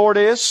good the Lord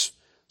is?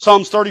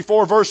 Psalms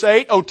 34 verse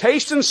 8, oh,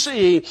 taste and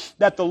see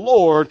that the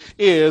Lord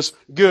is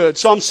good.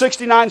 Psalm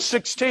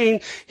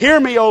 69:16,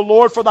 hear me, O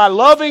Lord, for thy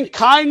loving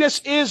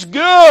kindness is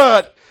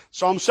good.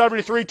 Psalm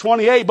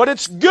 73:28, but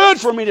it's good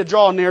for me to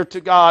draw near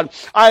to God.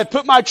 I have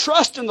put my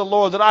trust in the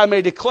Lord that I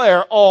may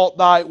declare all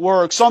thy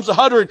works. Psalms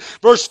 100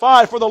 verse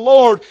 5, for the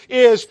Lord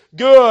is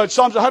good.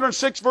 Psalms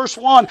 106 verse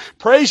 1,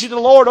 praise ye to the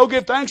Lord, oh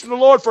give thanks to the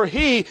Lord, for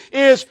He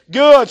is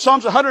good.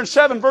 Psalms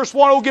 107 verse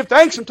 1, oh give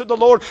thanks unto the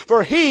Lord,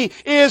 for He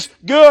is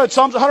good.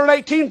 Psalms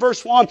 118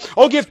 verse 1,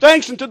 oh give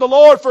thanks unto the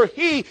Lord, for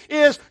He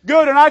is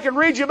good. And I can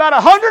read you about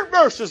 100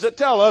 verses that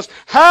tell us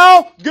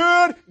how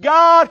good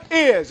God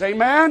is.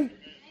 Amen?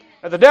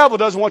 Now, the devil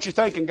doesn't want you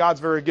thinking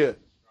God's very good.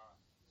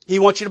 He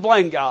wants you to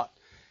blame God.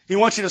 He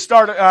wants you to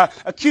start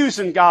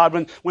accusing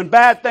God when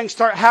bad things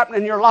start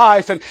happening in your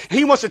life. And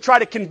he wants to try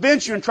to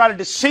convince you and try to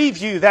deceive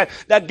you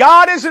that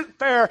God isn't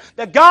fair,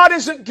 that God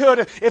isn't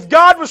good. If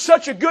God was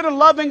such a good and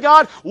loving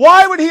God,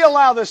 why would He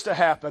allow this to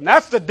happen?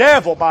 That's the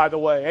devil, by the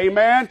way.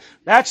 Amen?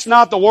 That's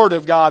not the Word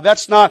of God.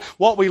 That's not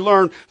what we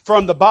learn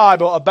from the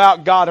Bible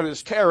about God and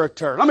His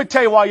character. Let me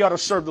tell you why you ought to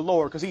serve the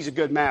Lord, because He's a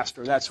good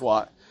master. That's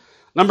why.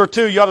 Number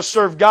two, you ought to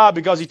serve God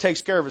because He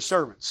takes care of His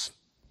servants.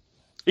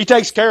 He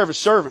takes care of His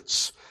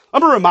servants. I'm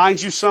going to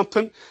remind you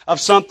of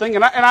something.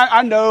 And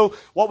I know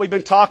what we've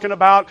been talking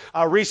about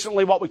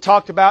recently, what we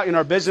talked about in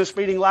our business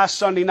meeting last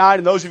Sunday night.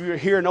 And those of you who are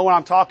here know what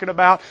I'm talking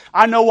about.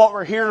 I know what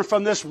we're hearing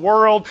from this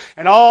world.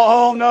 And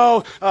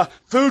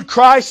food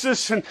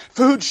crisis and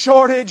food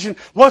shortage and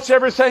what's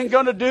everything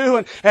going to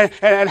do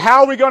and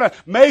how are we going to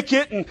make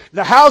it, and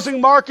the housing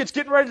market's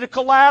getting ready to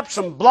collapse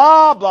and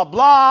blah, blah,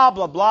 blah,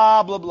 blah,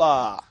 blah, blah,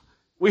 blah.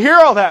 We hear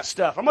all that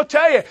stuff. I'm going to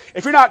tell you,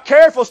 if you're not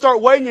careful, it'll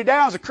start weighing you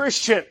down as a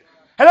Christian.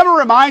 And I'm going to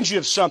remind you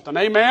of something,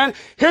 amen?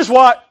 Here's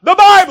what the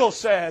Bible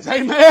says,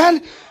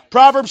 amen?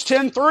 Proverbs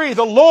 10:3,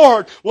 the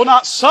Lord will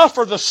not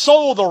suffer the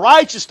soul of the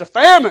righteous to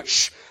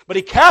famish, but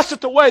He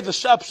casteth away the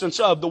substance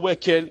of the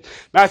wicked.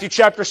 Matthew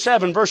chapter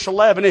 7, verse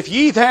 11, if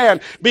ye then,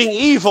 being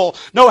evil,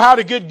 know how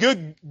to give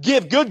good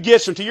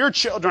gifts unto your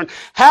children,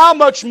 how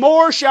much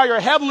more shall your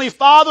heavenly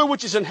Father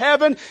which is in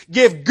heaven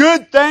give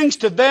good things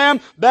to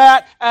them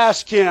that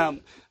ask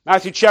Him?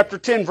 Matthew chapter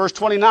 10, verse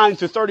 29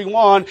 through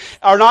 31,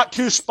 are not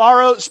two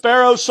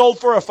sparrows sold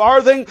for a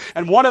farthing,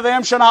 and one of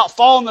them shall not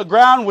fall on the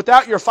ground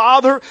without your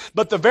Father,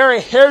 but the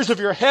very hairs of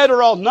your head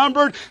are all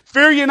numbered.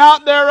 Fear ye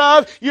not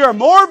thereof, ye are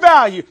more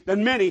value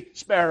than many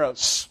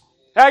sparrows.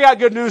 Hey, I got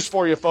good news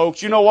for you,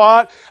 folks. You know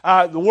what?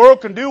 The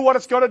world can do what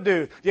it's going to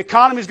do. The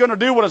economy's going to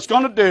do what it's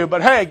going to do.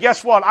 But hey,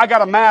 guess what? I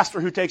got a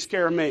master who takes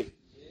care of me.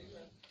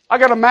 I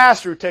got a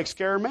master who takes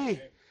care of me.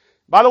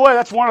 By the way,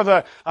 that's one of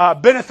the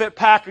benefit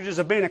packages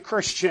of being a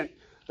Christian.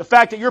 The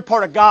fact that you're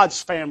part of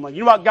God's family.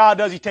 You know what God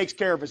does? He takes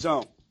care of His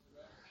own.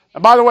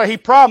 And by the way, He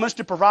promised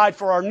to provide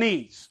for our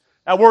needs.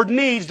 That word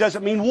needs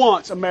doesn't mean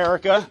wants,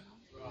 America.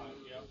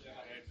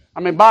 I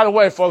mean, by the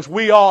way, folks,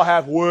 we all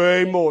have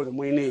way more than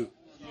we need.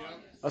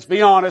 Let's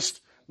be honest.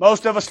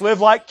 Most of us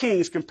live like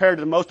kings compared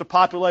to most of the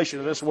population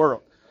of this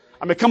world.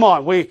 I mean, come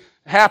on. It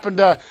happened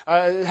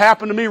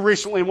to me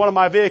recently in one of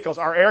my vehicles.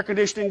 Our air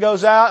conditioning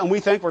goes out and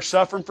we think we're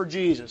suffering for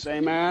Jesus.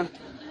 Amen.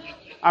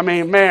 I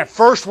mean, man,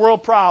 first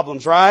world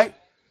problems, right?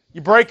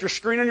 You break your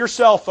screen on your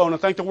cell phone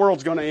and think the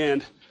world's going to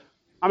end.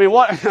 I mean,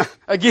 what?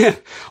 Again,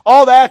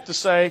 all that to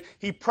say,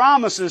 He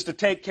promises to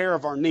take care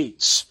of our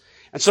needs.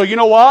 And so you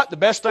know what? The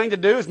best thing to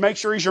do is make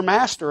sure He's your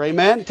master.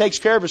 Amen. He takes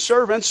care of His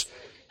servants.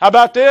 How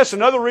about this?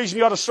 Another reason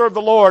you ought to serve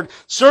the Lord.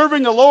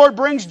 Serving the Lord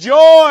brings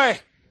joy.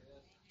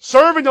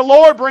 Serving the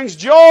Lord brings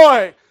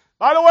joy.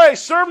 By the way,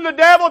 serving the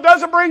devil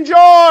doesn't bring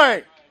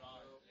joy.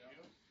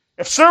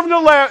 If serving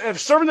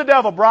the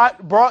devil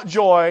brought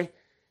joy,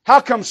 how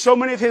come so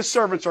many of His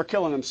servants are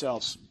killing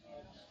themselves?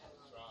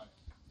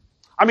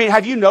 I mean,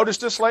 have you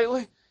noticed this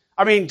lately?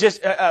 I mean,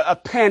 just a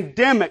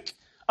pandemic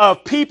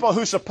of people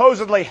who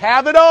supposedly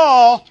have it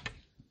all.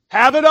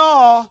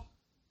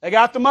 They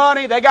got the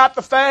money, they got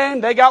the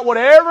fame, they got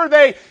whatever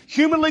they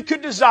humanly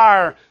could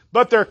desire,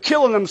 but they're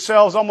killing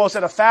themselves almost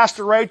at a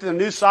faster rate than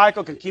the news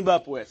cycle can keep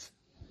up with.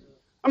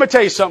 I'm going to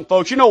tell you something,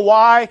 folks. You know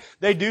why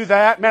they do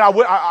that? Man,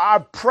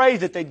 I pray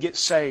that they'd get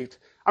saved.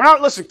 I'm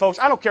not, listen, folks,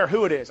 I don't care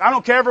who it is. I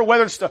don't care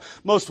whether it's the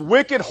most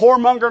wicked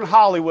whoremonger in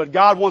Hollywood.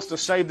 God wants to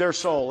save their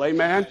soul.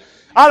 Amen?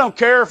 I don't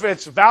care if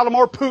it's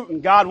Vladimir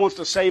Putin. God wants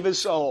to save his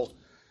soul.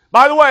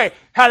 By the way,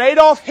 had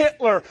Adolf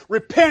Hitler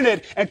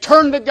repented and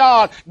turned to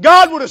God,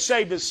 God would have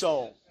saved his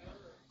soul.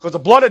 Because the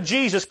blood of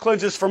Jesus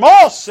cleanses from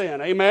all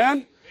sin.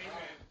 Amen?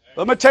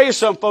 But let me tell you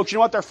something, folks. You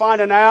know what they're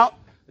finding out?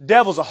 The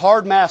devil's a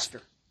hard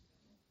master.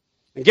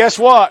 And guess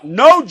what?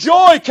 No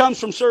joy comes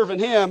from serving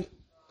him.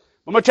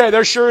 I'm going to tell you,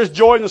 there sure is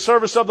joy in the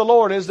service of the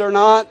Lord, is there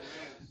not?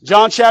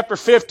 John chapter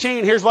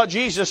 15, here's what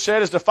Jesus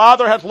said, as the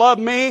Father hath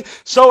loved me,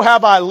 so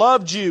have I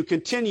loved you.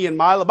 Continue in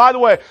my love. By the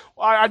way,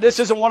 this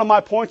isn't one of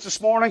my points this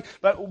morning,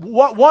 but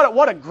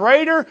what a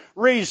greater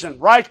reason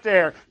right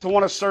there to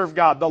want to serve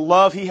God, the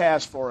love He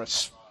has for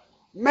us.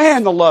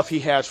 Man, the love He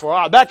has for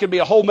us. That could be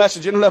a whole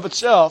message in and of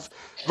itself.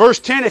 Verse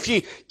 10, if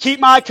ye keep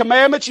my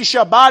commandments, ye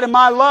shall abide in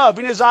my love,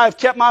 even as I have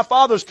kept my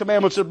Father's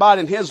commandments and abide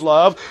in His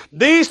love.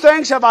 These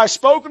things have I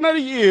spoken unto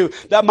you,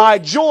 that my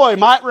joy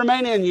might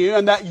remain in you,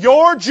 and that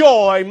your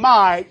joy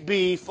might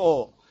be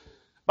full.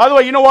 By the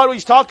way, you know what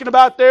He's talking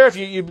about there? If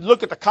you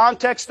look at the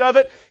context of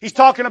it, He's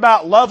talking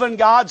about loving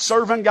God,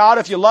 serving God.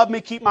 If you love me,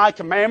 keep my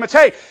commandments.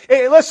 Hey,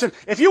 listen,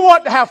 if you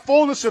want to have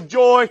fullness of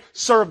joy,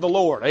 serve the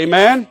Lord.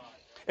 Amen?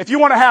 If you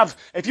want to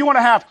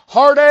have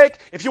heartache,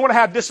 if you want to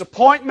have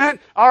disappointment,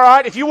 all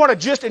right, if you want to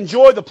just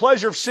enjoy the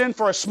pleasure of sin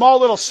for a small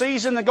little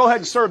season, then go ahead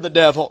and serve the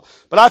devil.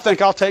 But I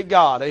think I'll take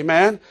God.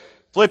 Amen.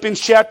 Philippians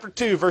chapter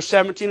 2, verse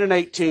 17 and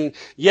 18.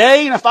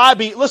 Yea, and if I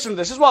be, listen to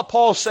this is what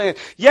Paul's saying.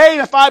 Yea,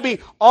 and if I be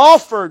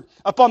offered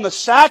upon the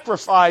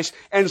sacrifice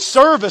and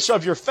service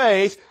of your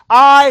faith,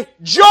 I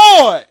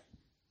joy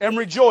and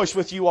rejoice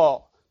with you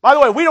all. By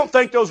the way, we don't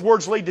think those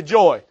words lead to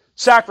joy.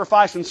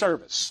 Sacrifice and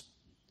service.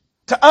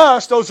 To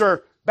us, those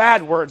are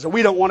bad words that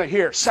we don't want to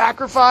hear.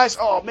 Sacrifice,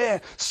 oh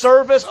man.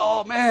 Service,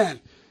 oh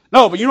man.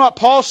 No, but you know what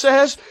Paul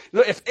says?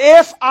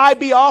 If I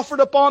be offered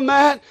upon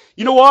that,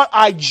 you know what?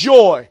 I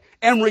joy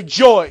and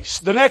rejoice.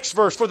 The next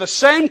verse, for the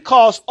same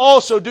cause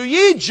also do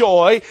ye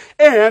joy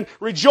and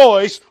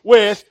rejoice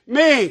with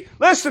me.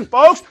 Listen,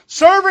 folks,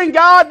 serving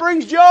God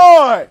brings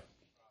joy.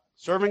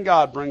 Serving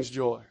God brings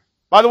joy.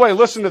 By the way,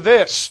 listen to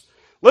this.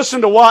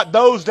 Listen to what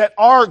those that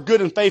are good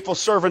and faithful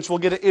servants will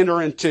get to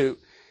enter into.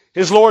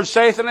 His Lord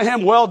saith unto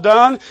him, Well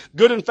done,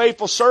 good and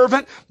faithful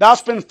servant. Thou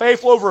hast been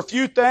faithful over a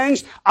few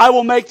things. I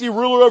will make thee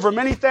ruler over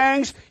many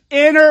things.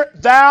 Enter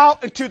thou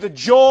into the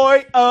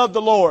joy of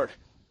the Lord.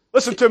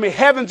 Listen to me.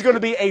 Heaven's going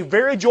to be a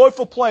very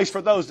joyful place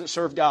for those that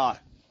serve God.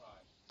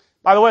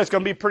 By the way, it's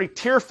going to be a pretty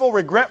tearful,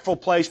 regretful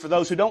place for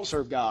those who don't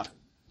serve God.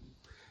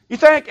 You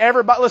think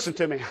everybody, listen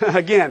to me.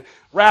 Again,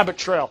 rabbit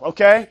trail,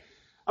 okay?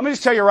 Let me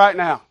just tell you right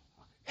now.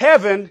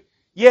 Heaven,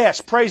 yes,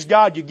 praise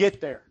God you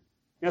get there.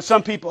 You know,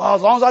 some people,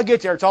 as long as I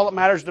get there, it's all that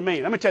matters to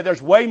me. Let me tell you,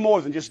 there's way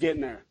more than just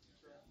getting there.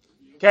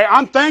 Okay,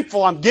 I'm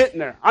thankful I'm getting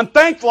there. I'm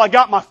thankful I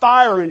got my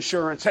fire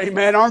insurance.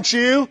 Amen, aren't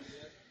you?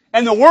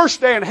 And the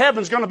worst day in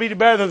heaven is going to be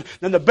better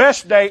than the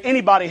best day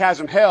anybody has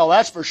in hell,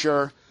 that's for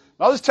sure.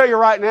 But I'll just tell you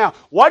right now,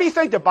 why do you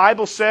think the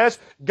Bible says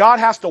God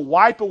has to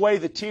wipe away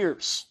the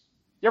tears?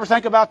 You ever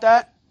think about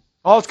that?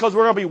 Oh, it's because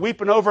we're going to be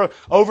weeping over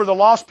the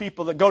lost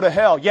people that go to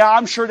hell. Yeah,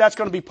 I'm sure that's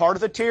going to be part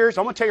of the tears.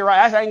 I'm going to tell you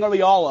right, that ain't going to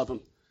be all of them.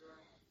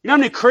 You know how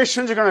many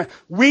Christians are going to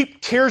weep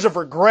tears of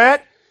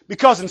regret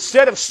because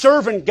instead of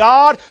serving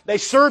God, they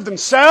serve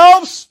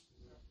themselves?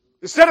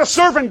 Instead of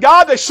serving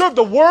God, they serve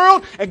the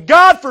world. And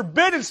God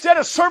forbid, instead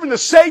of serving the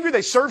Savior,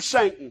 they serve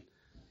Satan.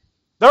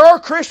 There are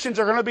Christians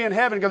that are going to be in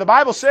heaven because the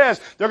Bible says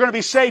they're going to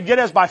be saved yet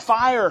as by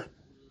fire.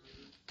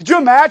 Could you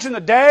imagine the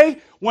day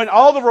when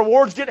all the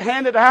rewards get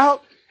handed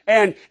out?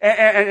 And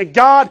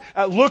God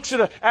looks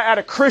at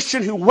a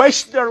Christian who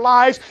wasted their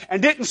lives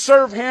and didn't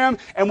serve Him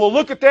and will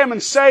look at them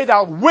and say,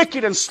 Thou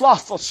wicked and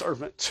slothful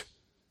servant.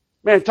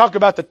 Man, talk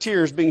about the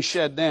tears being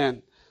shed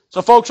then.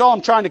 So folks, all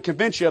I'm trying to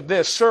convince you of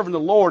this, serving the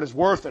Lord is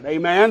worth it.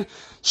 Amen?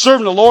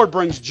 Serving the Lord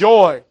brings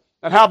joy.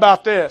 And how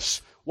about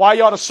this? Why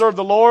you ought to serve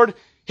the Lord?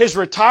 His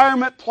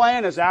retirement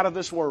plan is out of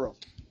this world.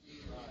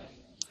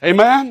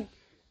 Amen?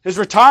 His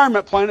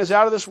retirement plan is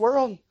out of this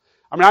world.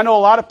 I mean, I know a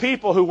lot of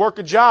people who work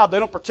a job they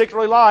don't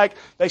particularly like.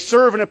 They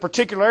serve in a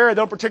particular area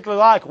they don't particularly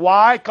like.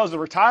 Why? Because of the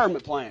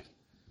retirement plan.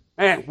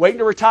 Man, waiting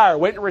to retire.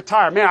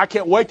 Man, I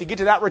can't wait to get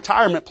to that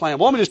retirement plan.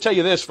 Well, let me just tell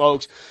you this,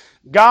 folks.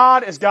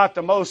 God has got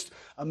the most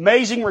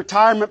amazing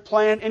retirement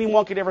plan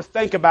anyone could ever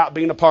think about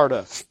being a part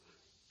of.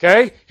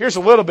 Okay? Here's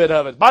a little bit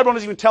of it. The Bible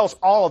doesn't even tell us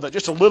all of it,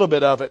 just a little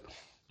bit of it.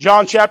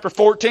 John chapter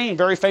 14,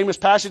 very famous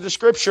passage of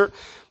Scripture.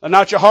 Let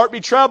not your heart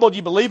be troubled.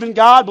 You believe in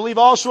God, believe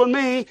also in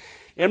me.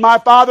 In my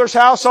Father's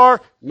house are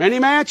many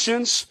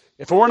mansions.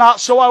 If it were not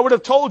so, I would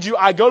have told you,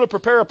 I go to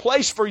prepare a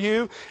place for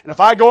you. And if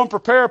I go and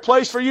prepare a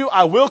place for you,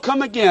 I will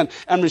come again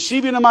and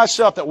receive you to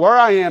myself, that where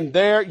I am,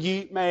 there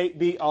ye may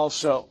be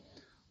also.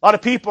 A lot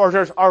of people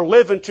are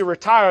living to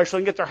retire so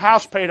they can get their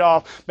house paid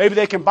off. Maybe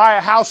they can buy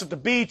a house at the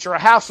beach or a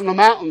house in the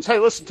mountains. Hey,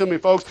 listen to me,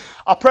 folks.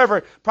 I'll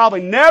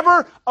probably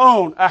never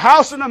own a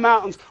house in the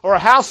mountains or a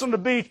house on the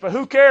beach, but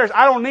who cares?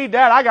 I don't need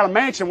that. I got a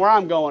mansion where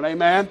I'm going.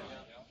 Amen.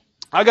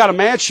 I got a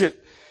mansion.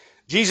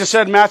 Jesus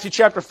said in Matthew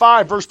chapter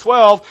 5, verse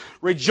 12,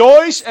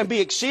 Rejoice and be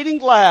exceeding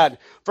glad,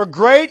 for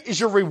great is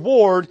your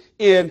reward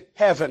in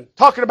heaven.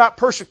 Talking about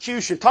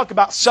persecution, talking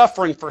about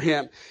suffering for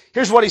Him.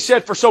 Here's what He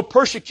said, For so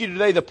persecuted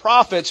they the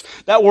prophets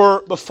that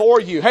were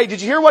before you. Hey,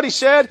 did you hear what He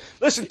said?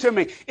 Listen to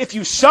me. If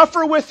you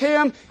suffer with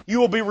Him,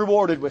 you will be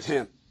rewarded with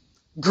Him.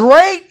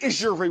 Great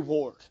is your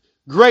reward.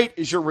 Great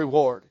is your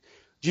reward.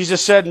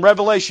 Jesus said in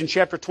Revelation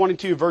chapter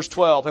 22, verse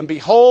 12, And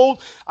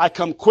behold, I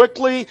come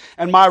quickly,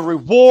 and my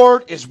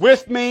reward is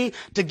with me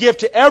to give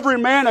to every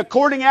man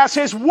according as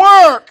his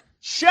work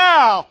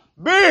shall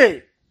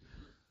be.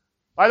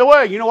 By the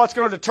way, you know what's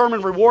going to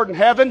determine reward in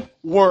heaven?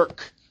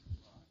 Work,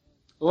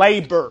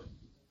 labor,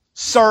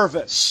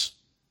 service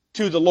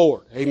to the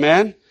Lord.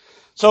 Amen?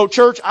 So,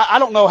 church, I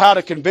don't know how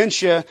to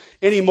convince you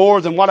any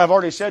more than what I've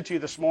already said to you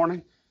this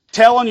morning.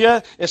 Telling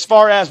you as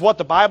far as what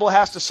the Bible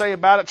has to say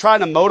about it,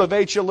 trying to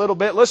motivate you a little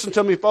bit. Listen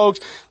to me,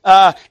 folks.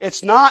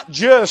 It's not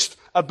just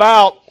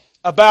about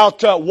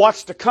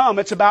what's to come.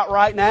 It's about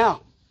right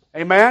now.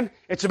 Amen?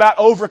 It's about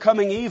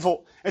overcoming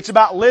evil. It's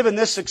about living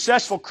this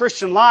successful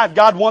Christian life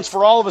God wants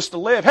for all of us to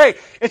live. Hey,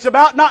 it's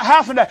about not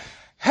having to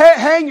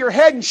hang your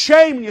head in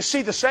shame when you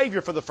see the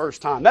Savior for the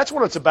first time. That's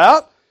what it's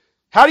about.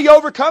 How do you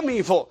overcome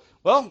evil?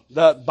 Well,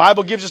 the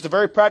Bible gives us the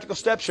very practical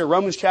steps here.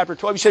 Romans chapter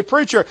 12. You say,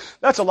 Preacher,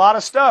 that's a lot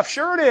of stuff.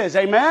 Sure it is.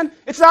 Amen?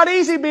 It's not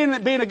easy being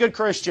a good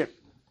Christian.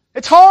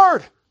 It's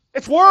hard.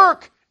 It's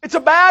work. It's a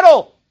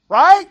battle.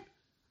 Right?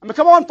 I mean,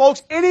 come on,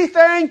 folks.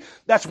 Anything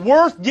that's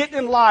worth getting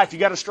in life, you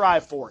got to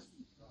strive for it.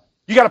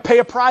 You got to pay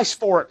a price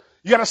for it.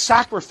 You got to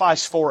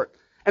sacrifice for it.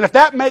 And if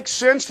that makes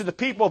sense to the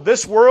people of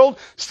this world,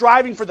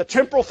 striving for the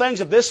temporal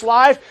things of this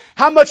life,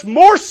 how much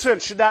more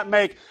sense should that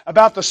make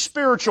about the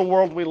spiritual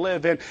world we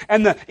live in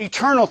and the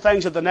eternal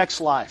things of the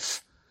next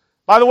life?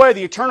 By the way,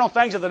 the eternal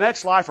things of the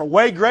next life are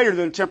way greater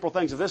than the temporal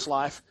things of this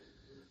life.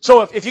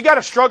 So if you got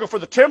to struggle for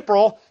the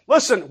temporal,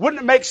 listen,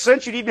 wouldn't it make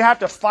sense you'd even have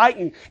to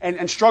fight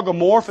and struggle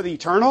more for the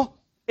eternal?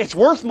 It's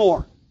worth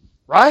more,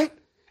 right?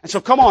 And so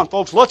come on,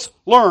 folks, let's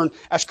learn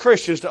as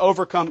Christians to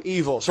overcome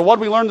evil. So what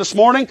did we learn this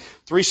morning?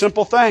 3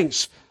 simple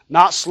things.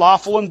 not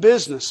slothful in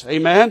business.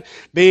 Amen.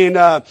 Being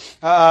fervent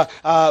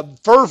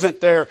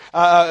there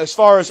as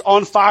far as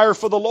on fire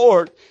for the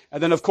Lord.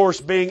 And then, of course,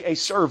 being a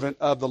servant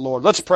of the Lord. Let's pray.